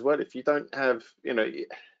to that as well. If you don't have, you know,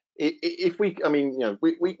 if we, I mean, you know,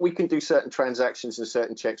 we can do certain transactions and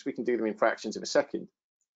certain checks, we can do them in fractions of a second,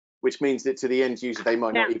 which means that to the end user, they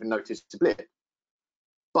might not even notice the blip.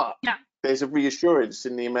 But there's a reassurance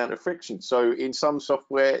in the amount of friction. So in some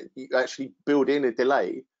software, you actually build in a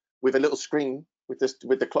delay with a little screen with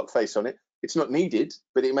the clock face on it. It's not needed,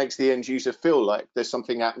 but it makes the end user feel like there's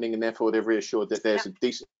something happening, and therefore they're reassured that there's a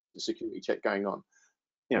decent security check going on.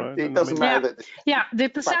 You know, it doesn't matter that. The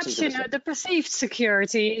perception, the perceived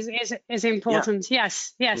security is important.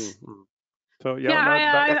 Yes. So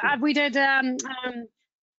we did.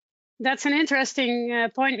 That's an interesting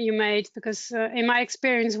point you made, because in my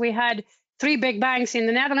experience, we had 3 big banks in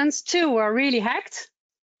the Netherlands. 2 were really hacked,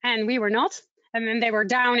 and we were not. And then they were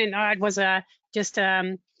down, and it was just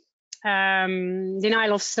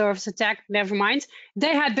denial of service attack. Never mind.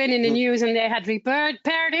 They had been in the news and they had repaired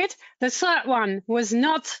it. The third one was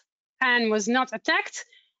not attacked.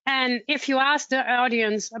 And if you ask the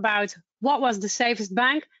audience about what was the safest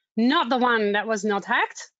bank, not the one that was not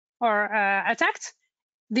hacked or attacked,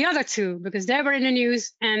 the other 2, because they were in the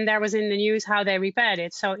news and there was in the news how they repaired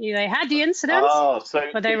it. So they had the incident,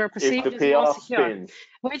 but they were perceived as more secure,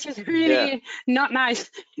 which is really not nice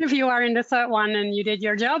if you are in the third one and you did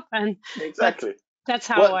your job. And exactly, that's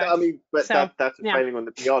how it works. I mean, but that's failing on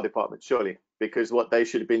the PR department, surely. because what they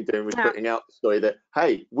should have been doing was putting out the story that,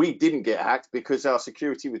 hey, we didn't get hacked because our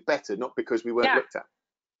security was better, not because we weren't looked at.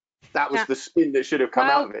 That was the spin that should have come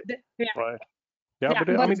out of it. Right. Yeah, but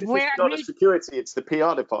I mean, it's not a security, it's the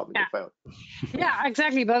PR department that failed. Yeah,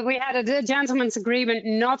 exactly. But we had a gentleman's agreement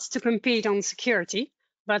not to compete on security,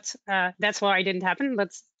 but that's why it didn't happen. But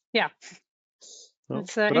yeah,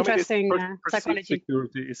 it's interesting psychology.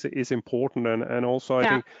 Security is important, and also I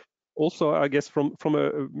think, also I guess from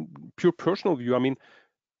a pure personal view, I mean,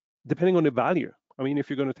 depending on the value. I mean, if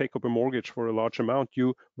you're going to take up a mortgage for a large amount,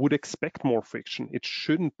 you would expect more friction. It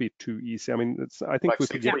shouldn't be too easy. I mean, I think we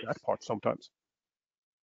forget that part sometimes.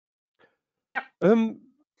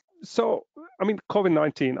 So, I mean,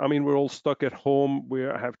 COVID-19, I mean, we're all stuck at home. We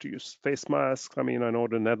have to use face masks. I mean, I know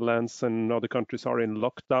the Netherlands and other countries are in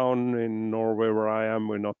lockdown. In Norway, where I am,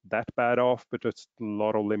 we're not that bad off, but it's a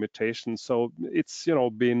lot of limitations. So it's, you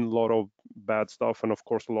know, been a lot of bad stuff. And of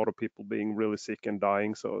course, a lot of people being really sick and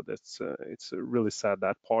dying. So that's, it's really sad,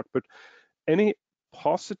 that part. But any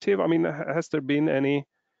positive, I mean, has there been any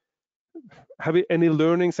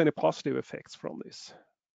learnings, any positive effects from this?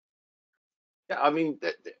 Yeah, I mean,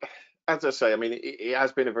 as I say, I mean, it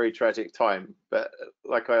has been a very tragic time, but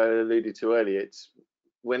like I alluded to earlier, it's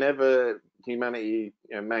whenever humanity,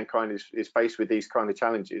 you know, mankind is faced with these kind of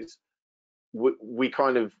challenges, we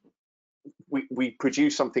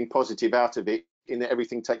produce something positive out of it, in that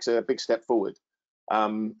everything takes a big step forward.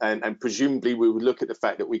 And presumably we would look at the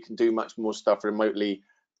fact that we can do much more stuff remotely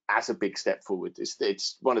as a big step forward.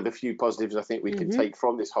 It's one of the few positives I think we can take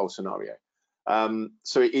from this whole scenario.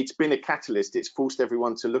 So it's been a catalyst. It's forced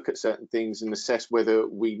everyone to look at certain things and assess whether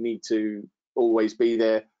we need to always be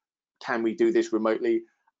there. Can we do this remotely?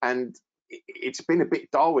 And it's been a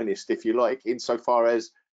bit Darwinist, if you like, insofar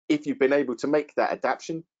as if you've been able to make that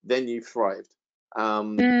adaptation, then you've thrived.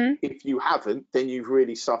 If you haven't, then you've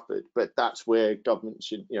really suffered. But that's where government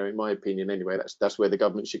should, you know, in my opinion anyway, that's where the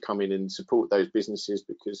government should come in and support those businesses,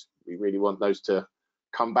 because we really want those to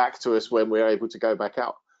come back to us when we're able to go back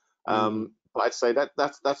out. But I'd say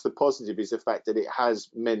that's the positive, is the fact that it has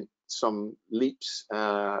meant some leaps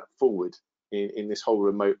forward in this whole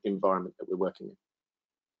remote environment that we're working in.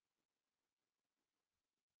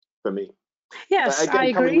 For me. Yes, again, I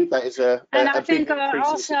agree. That is a I big think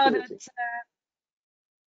also that.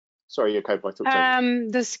 Sorry, Jacoba.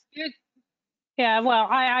 Yeah, well,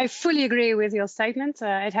 I fully agree with your statement.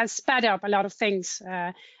 It has sped up a lot of things.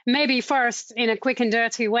 Maybe first in a quick and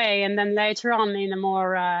dirty way, and then later on in a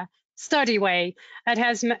more sturdy way. It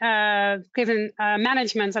has given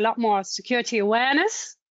management a lot more security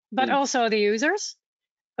awareness, but also the users,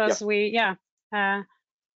 because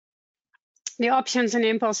the options and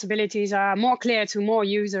impossibilities are more clear to more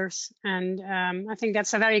users, and I think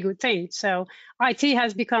that's a very good thing. So IT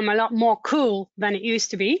has become a lot more cool than it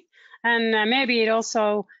used to be, and maybe it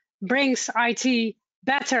also brings IT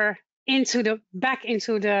better back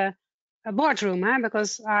into the boardroom,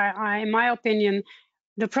 because in my opinion,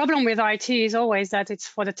 the problem with IT is always that it's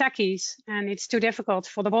for the techies and it's too difficult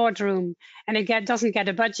for the boardroom, and it doesn't get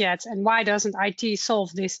a budget. And why doesn't IT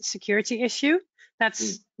solve this security issue?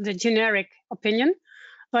 That's the generic opinion.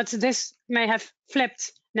 But this may have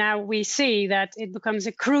flipped. Now we see that it becomes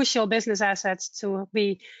a crucial business asset to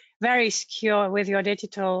be very secure with your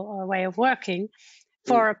digital way of working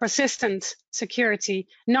for a persistent security,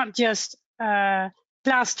 not just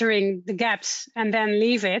plastering the gaps and then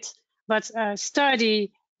leave it. But a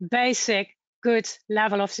sturdy, basic, good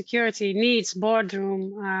level of security needs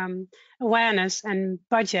boardroom awareness and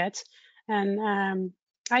budget. And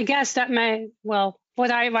I guess that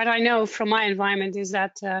what I know from my environment is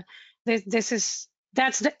that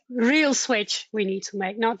that's the real switch we need to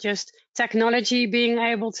make, not just technology being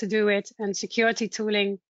able to do it and security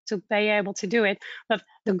tooling to be able to do it, but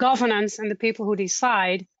the governance and the people who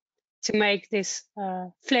decide to make this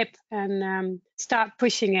flip and start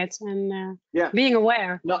pushing it and being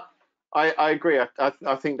aware. No, I agree.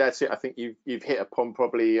 I think that's it. I think you've hit upon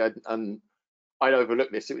probably, and I'd overlook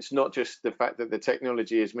this. It's not just the fact that the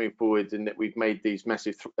technology has moved forward and that we've made these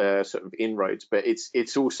massive sort of inroads, but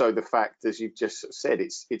it's also the fact, as you've just said,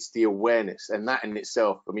 it's the awareness, and that in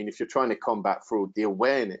itself. I mean, if you're trying to combat fraud, the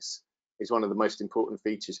awareness is one of the most important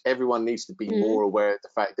features. Everyone needs to be more aware of the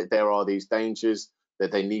fact that there are these dangers,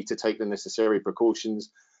 that they need to take the necessary precautions.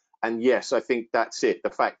 And yes, I think that's it. The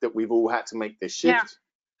fact that we've all had to make this shift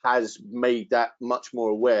has made that much more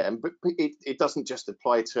aware. And but it doesn't just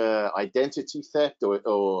apply to identity theft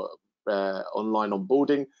or online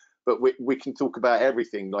onboarding, but we can talk about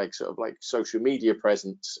everything, like sort of like social media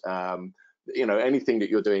presence, you know, anything that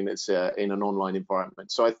you're doing that's in an online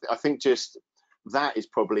environment. So I think just that is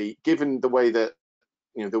probably, given the way that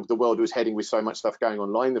the world was heading with so much stuff going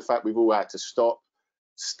online. The fact we've all had to stop,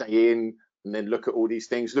 stay in, and then look at all these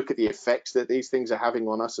things, look at the effects that these things are having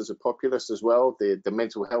on us as a populace as well, the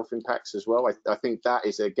mental health impacts as well. I think that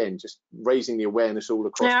is, again, just raising the awareness all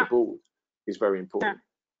across the board is very important.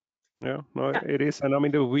 Yeah, no, it is. And I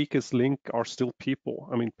mean, the weakest link are still people.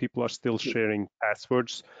 I mean, people are still sharing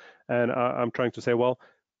passwords. And I'm trying to say, well,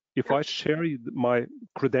 if I share my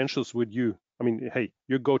credentials with you, I mean, hey,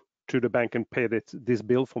 you go to the bank and pay this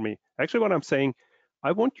bill for me. Actually, what I'm saying,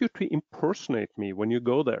 I want you to impersonate me when you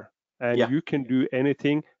go there. And you can do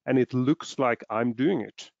anything, and it looks like I'm doing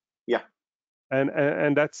it. Yeah.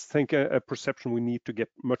 And that's, I think, a perception we need to get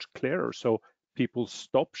much clearer. So people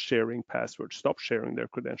stop sharing passwords, stop sharing their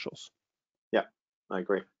credentials. Yeah, I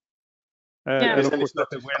agree. And of course, it's not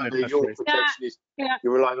just your protection is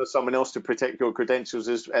you're relying on someone else to protect your credentials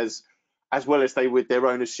as well as they would their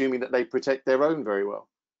own, assuming that they protect their own very well.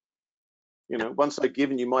 Once I've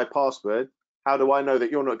given you my password, how do I know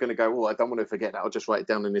that you're not going to go, oh, I don't want to forget that, I'll just write it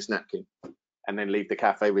down in this napkin and then leave the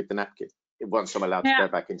cafe with the napkin once I'm allowed to go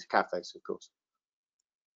back into cafes, of course.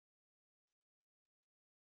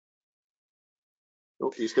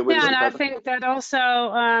 Oh, you still with us, and I think that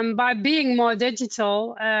also by being more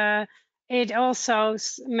digital, it also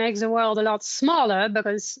makes the world a lot smaller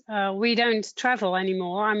because we don't travel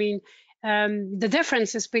anymore. I mean, the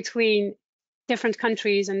differences between different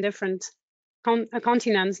countries and different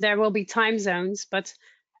continents, there will be time zones, but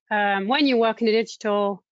when you work in a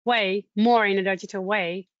digital way,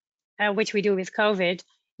 which we do with COVID,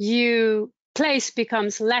 place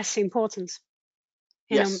becomes less important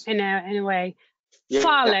in a way,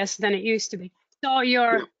 far less than it used to be. So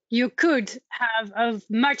you could have a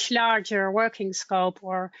much larger working scope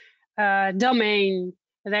or domain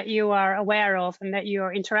that you are aware of and that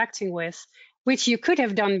you're interacting with, which you could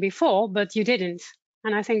have done before, but you didn't.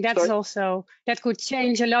 And I think that's that could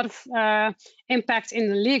change a lot of impact in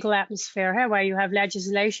the legal atmosphere, where you have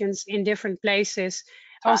legislations in different places.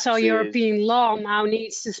 Taxes. Also, European law now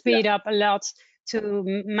needs to speed up a lot to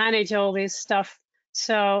manage all this stuff.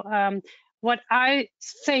 So what I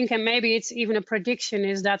think, and maybe it's even a prediction,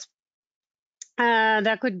 is that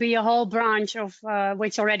there could be a whole branch of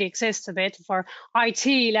which already exists a bit for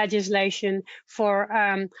IT legislation for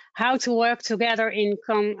how to work together in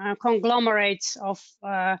conglomerates of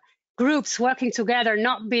groups working together,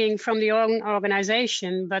 not being from the own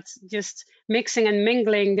organization, but just mixing and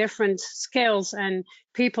mingling different skills and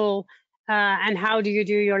people. And how do you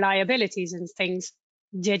do your liabilities and things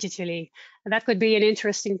digitally? That could be an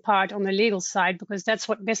interesting part on the legal side, because that's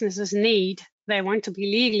what businesses need. They want to be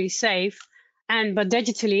legally safe. But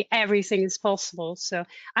digitally, everything is possible. So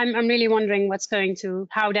I'm really wondering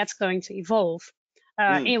how that's going to evolve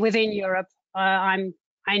within Europe. I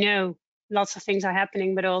know lots of things are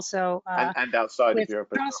happening, but also and outside of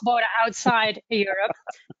Europe, cross-border outside Europe.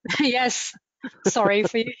 Yes, sorry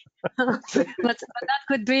for you, but that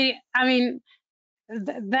could be. I mean,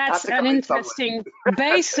 that's an interesting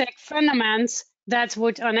basic fundament that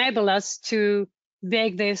would enable us to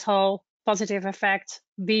make this whole positive effect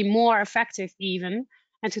be more effective even,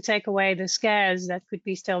 and to take away the scares that could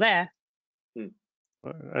be still there.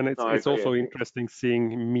 And it's also interesting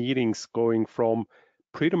seeing meetings going from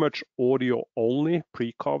pretty much audio only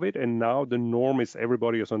pre-COVID, and now the norm is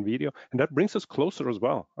everybody is on video, and that brings us closer as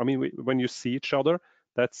well. I mean, when you see each other,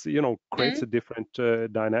 that's creates a different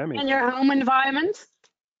dynamic in your home environment.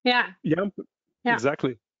 Yeah,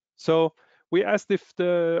 exactly. So we asked if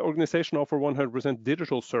the organization offer 100%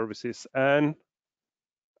 digital services, and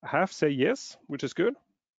half say yes, which is good.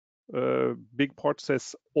 Big part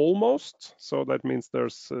says almost, so that means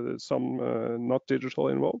there's some not digital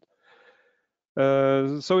involved.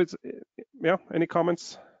 So it's any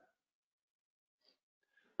comments?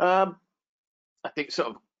 I think sort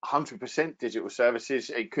of 100% digital services.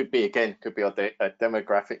 It could be our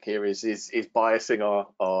demographic here is biasing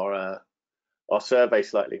our survey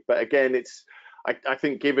slightly, but again, I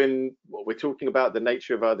think given what we're talking about, the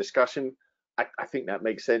nature of our discussion, I think that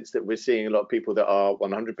makes sense that we're seeing a lot of people that are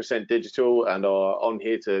 100% digital and are on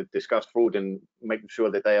here to discuss fraud and making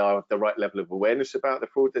sure that they are at the right level of awareness about the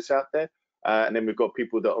fraud that's out there. And then we've got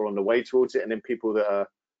people that are on the way towards it, and then people that are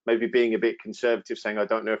maybe being a bit conservative, saying, I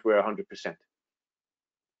don't know if we're 100%.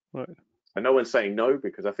 Right. And no one's saying no,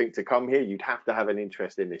 because I think to come here, you'd have to have an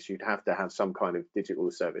interest in this. You'd have to have some kind of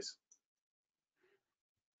digital service.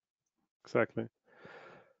 Exactly.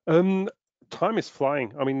 Time is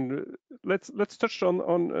flying. I mean, let's touch on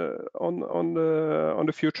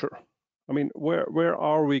the future. I mean, where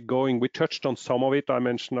are we going? We touched on some of it. I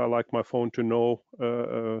mentioned I like my phone to know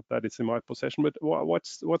that it's in my possession. But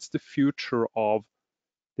what's the future of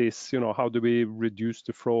this? How do we reduce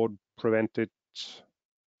the fraud, prevent it?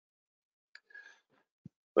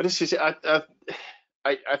 Well, this is I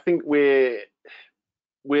think we're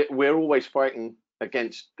always fighting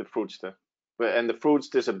against the fraudster, and the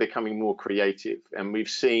fraudsters are becoming more creative, and we've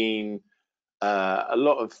seen a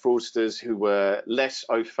lot of fraudsters who were less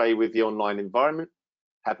au fait with the online environment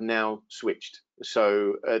have now switched.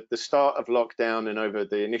 So at the start of lockdown and over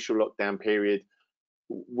the initial lockdown period,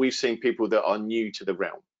 we've seen people that are new to the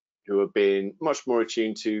realm who have been much more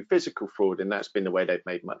attuned to physical fraud, and that's been the way they've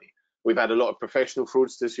made money. We've had a lot of professional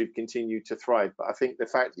fraudsters who've continued to thrive, but I think the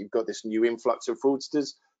fact that you've got this new influx of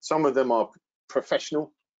fraudsters, some of them are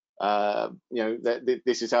professional,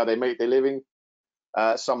 this is how they make their living.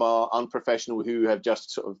 Some are unprofessional who have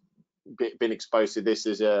just sort of been exposed to this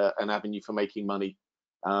as an avenue for making money.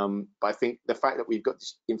 But I think the fact that we've got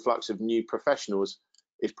this influx of new professionals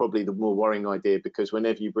is probably the more worrying idea, because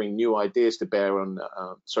whenever you bring new ideas to bear on,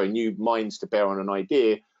 new minds to bear on an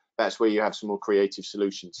idea, that's where you have some more creative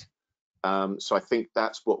solutions. So I think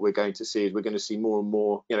that's what we're going to see. Is we're going to see more and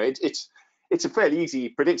more. It's a fairly easy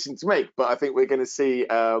prediction to make, but I think we're going to see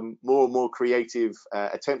more and more creative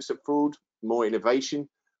attempts at fraud, more innovation,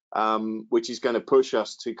 which is going to push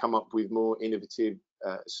us to come up with more innovative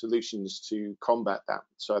solutions to combat that.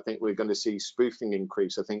 So I think we're going to see spoofing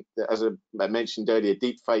increase. I think that, as I mentioned earlier,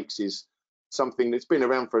 deep fakes is something that's been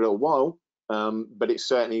around for a little while, but it's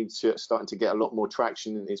certainly starting to get a lot more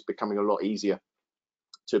traction, and it's becoming a lot easier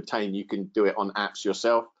to obtain. You can do it on apps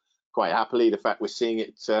yourself quite happily. The fact we're seeing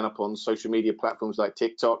it turn up on social media platforms like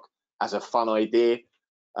TikTok as a fun idea,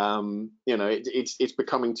 it's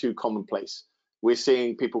becoming too commonplace. We're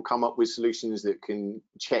seeing people come up with solutions that can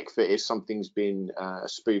check for if something's been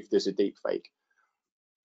spoofed as a deep fake.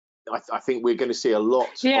 I think we're going to see a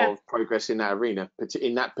lot of progress in that arena,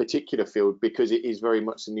 in that particular field, because it is very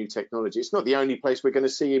much a new technology. It's not the only place we're going to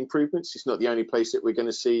see improvements. It's not the only place that we're going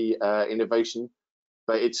to see innovation,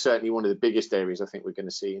 but it's certainly one of the biggest areas I think we're going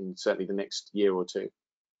to see in certainly the next year or two.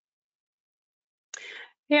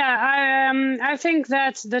 Yeah, I think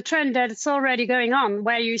that the trend that it's already going on,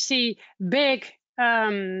 where you see big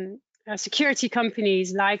security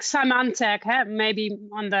companies like Symantec, maybe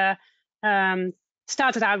on the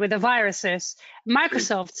started out with the viruses.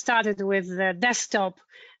 Microsoft started with the desktop.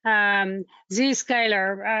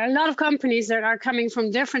 Zscaler, a lot of companies that are coming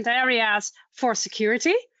from different areas for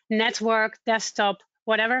security, network, desktop,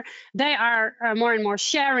 whatever. They are more and more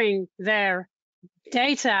sharing their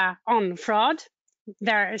data on fraud.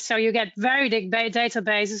 So you get very big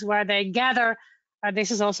databases where they gather,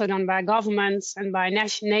 this is also done by governments and by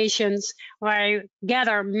nations, where you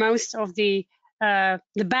gather most of the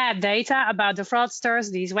bad data about the fraudsters,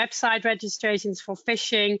 these website registrations for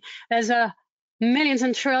phishing. There's millions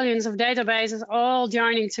and trillions of databases all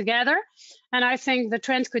joining together. And I think the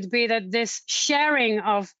trend could be that this sharing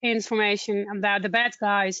of information about the bad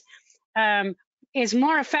guys is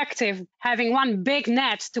more effective, having one big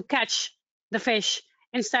net to catch the fish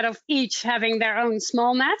instead of each having their own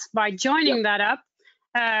small net. By joining that up,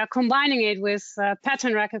 combining it with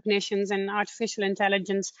pattern recognitions and artificial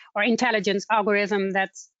intelligence or intelligence algorithm that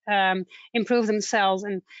improve themselves,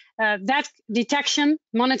 and that detection,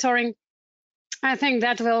 monitoring, I think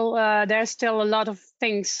that will, there's still a lot of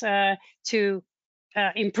things to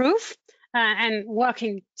improve, and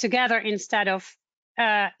working together instead of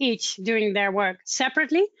each doing their work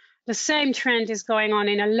separately. The same trend is going on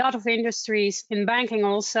in a lot of industries, in banking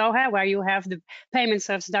also, where you have the Payment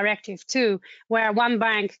Service Directive 2, where one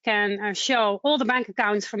bank can show all the bank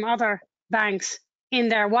accounts from other banks in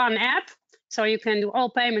their one app. So you can do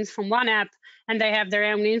all payments from one app, and they have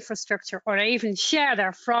their own infrastructure, or they even share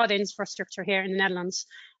their fraud infrastructure here in the Netherlands.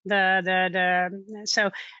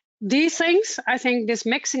 So these things, I think this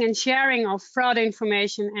mixing and sharing of fraud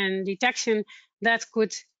information and detection, that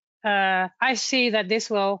could, I see that this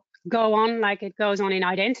will go on like it goes on in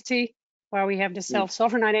identity, where we have the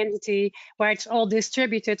self-sovereign identity, where it's all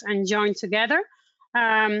distributed and joined together.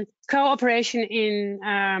 Cooperation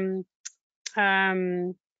in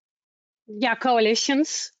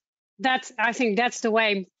coalitions. That, I think that's the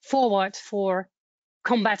way forward for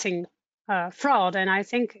combating fraud, and I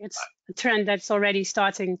think it's a trend that's already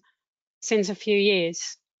starting since a few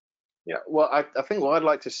years. Yeah, well, I think what I'd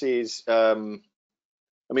like to see is, I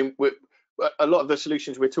mean, a lot of the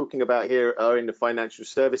solutions we're talking about here are in the financial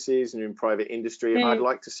services and in private industry. I'd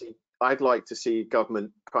like to see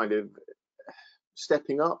government kind of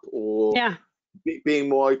stepping up, or being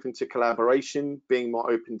more open to collaboration, being more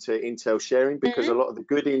open to intel sharing, because a lot of the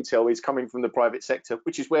good intel is coming from the private sector,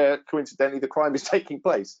 which is where coincidentally the crime is taking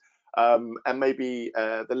place. And maybe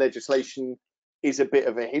the legislation is a bit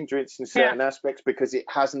of a hindrance in certain aspects because it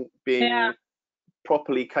hasn't been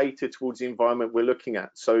properly catered towards the environment we're looking at.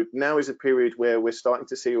 So now is a period where we're starting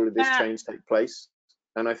to see all of this change take place.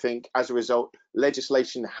 And I think as a result,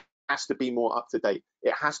 legislation has to be more up to date.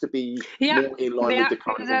 It has to be more in line with the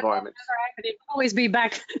current environment. It will always be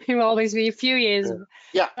back. It will always be a few years.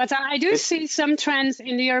 Yeah. But I do see some trends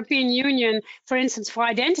in the European Union, for instance, for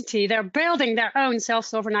identity. They're building their own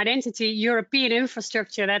self-sovereign identity, European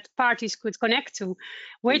infrastructure that parties could connect to,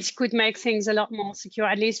 which could make things a lot more secure,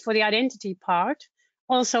 at least for the identity part.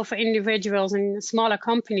 Also for individuals and smaller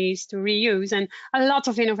companies to reuse. And a lot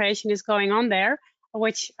of innovation is going on there,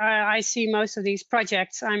 which I see most of these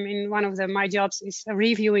projects. I'm in one of my jobs is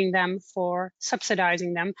reviewing them for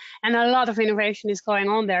subsidizing them. And a lot of innovation is going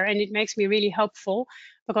on there. And it makes me really hopeful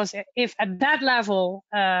because if at that level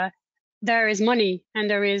there is money and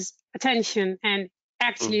there is attention and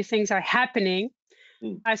actually things are happening,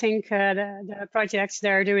 I think the projects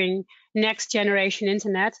they're doing, Next Generation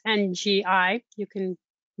Internet, NGI, you can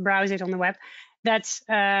browse it on the web,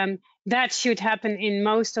 that should happen in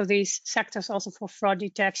most of these sectors, also for fraud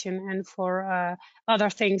detection and for other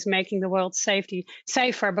things, making the world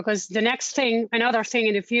safer. Because the next thing, another thing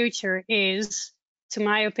in the future is, to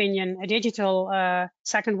my opinion, a digital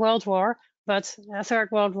second world war, but a third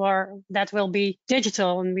world war that will be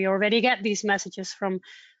digital. And we already get these messages from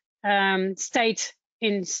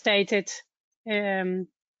state-initiated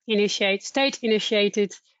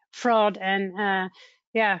fraud and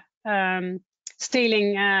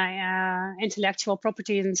stealing intellectual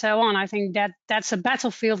property and so on. I think that's a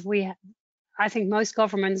battlefield I think most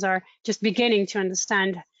governments are just beginning to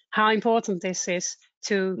understand how important this is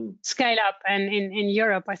to scale up. And in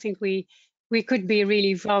Europe, I think we could be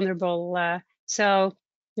really vulnerable. So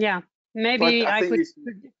yeah, maybe I could.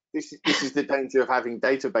 This is the danger of having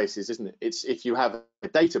databases, isn't it? It's if you have a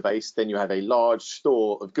database, then you have a large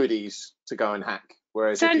store of goodies to go and hack.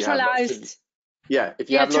 Whereas centralized, if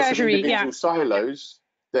you have lots of individual silos,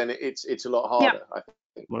 then it's a lot harder. I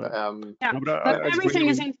think. But everything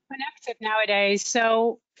is interconnected nowadays.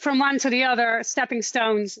 So from one to the other, stepping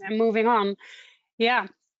stones and moving on. Yeah.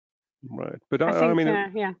 Right, but I mean, I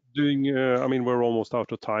mean, we're almost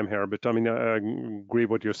out of time here. But I mean, I agree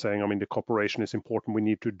what you're saying. I mean, the cooperation is important. We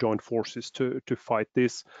need to join forces to fight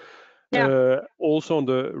this. Also on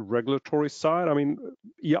the regulatory side, I mean,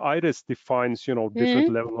 IDnext defines,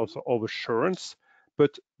 different levels of assurance,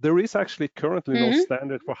 but there is actually currently no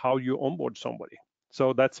standard for how you onboard somebody.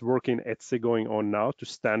 So that's work in Etsy going on now to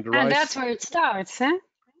standardize. And that's where it starts, huh?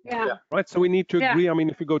 Yeah. Right. So we need to agree. I mean,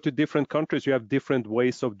 if you go to different countries, you have different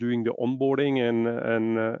ways of doing the onboarding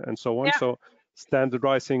and so on. So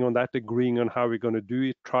standardizing on that, agreeing on how we're going to do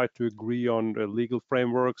it, try to agree on the legal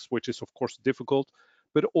frameworks, which is of course difficult.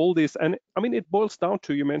 But all this, and I mean, it boils down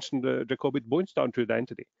to, you mentioned, Jacob, it boils down to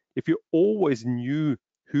identity. If you always knew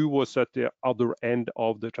who was at the other end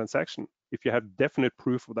of the transaction, if you had definite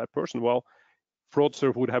proof of that person, well,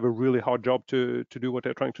 fraudsters would have a really hard job to do what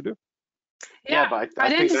they're trying to do. But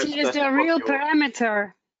identity is the real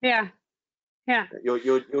parameter. Yeah.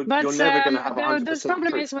 You're never going to have 100% the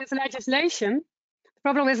problem is with legislation. The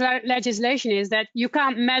problem with legislation is that you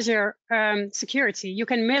can't measure security. You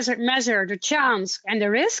can measure the chance and the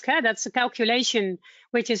risk. That's a calculation,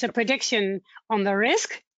 which is a prediction on the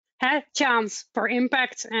risk, chance per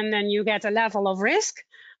impact, and then you get a level of risk,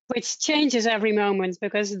 which changes every moment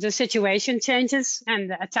because the situation changes and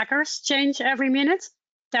the attackers change every minute.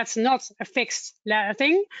 That's not a fixed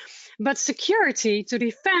thing. But security, to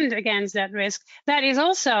defend against that risk, that is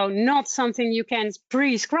also not something you can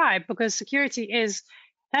prescribe, because security is,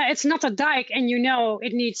 it's not a dike and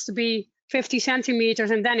it needs to be 50 centimeters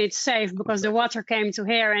and then it's safe because the water came to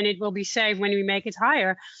here and it will be safe when we make it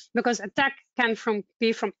higher, because attack can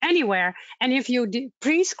be from anywhere. And if you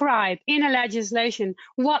prescribe in a legislation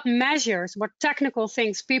what measures, what technical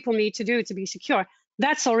things people need to do to be secure,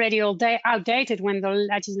 that's already outdated when the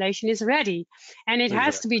legislation is ready. And it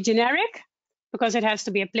has to be generic because it has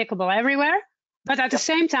to be applicable everywhere. But at the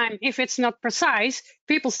same time, if it's not precise,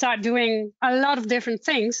 people start doing a lot of different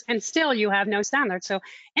things and still you have no standards. So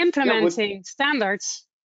implementing standards,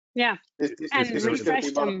 and refresh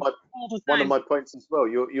them all the time. One of my points as well,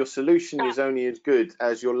 your solution is only as good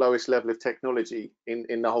as your lowest level of technology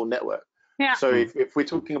in the whole network. So if we're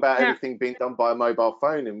talking about everything being done by a mobile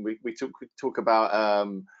phone, and we talk about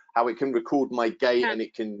how it can record my gait and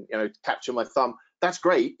it can capture my thumb, that's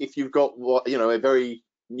great if you've got a very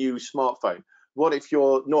new smartphone. What if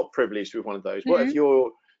you're not privileged with one of those? What if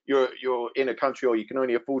you're in a country, or you can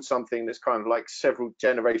only afford something that's kind of like several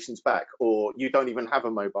generations back, or you don't even have a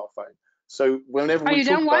mobile phone? So whenever you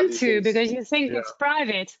don't want to because you think it's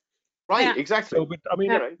private. Right, Yeah. exactly. So, but I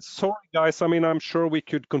mean, Yeah. sorry guys. I mean, I'm sure we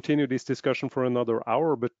could continue this discussion for another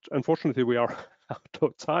hour, but unfortunately we are out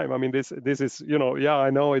of time. I mean, this is, you know, yeah, I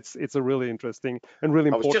know it's a really interesting and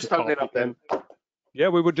really I was important just opening topic. up then. And yeah,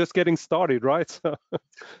 we were just getting started, right?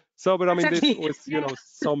 So, but I mean, this Exactly. was, you know,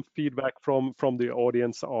 some feedback from the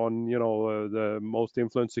audience on, you know, the most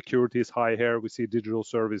influenced security is high here. We see digital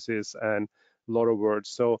services and a lot of words.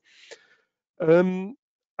 So,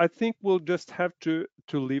 I think we'll just have to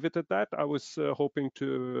leave it at that. I was hoping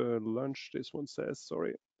to lunch. This one says,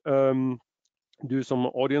 sorry, do some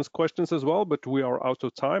audience questions as well, but we are out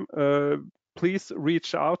of time. Please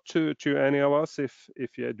reach out to any of us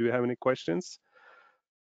if you do have any questions.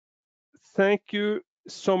 Thank you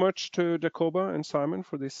so much to Jacoba and Simon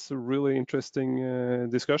for this really interesting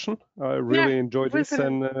discussion. I really enjoyed this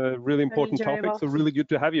and really important topic. Enjoyable. So really good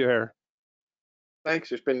to have you here.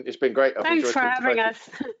 Thanks. It's been great. I've Thanks enjoyed for having talking us.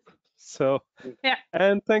 So, Yeah.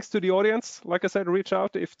 and thanks to the audience. Like I said, reach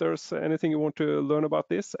out if there's anything you want to learn about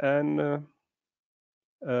this, and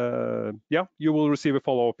yeah, you will receive a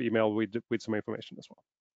follow-up email with some information as well.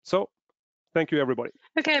 So, thank you, everybody.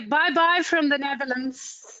 Okay. Bye-bye from the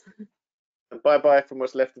Netherlands. And bye-bye from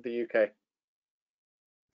what's left of the UK.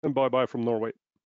 And bye-bye from Norway.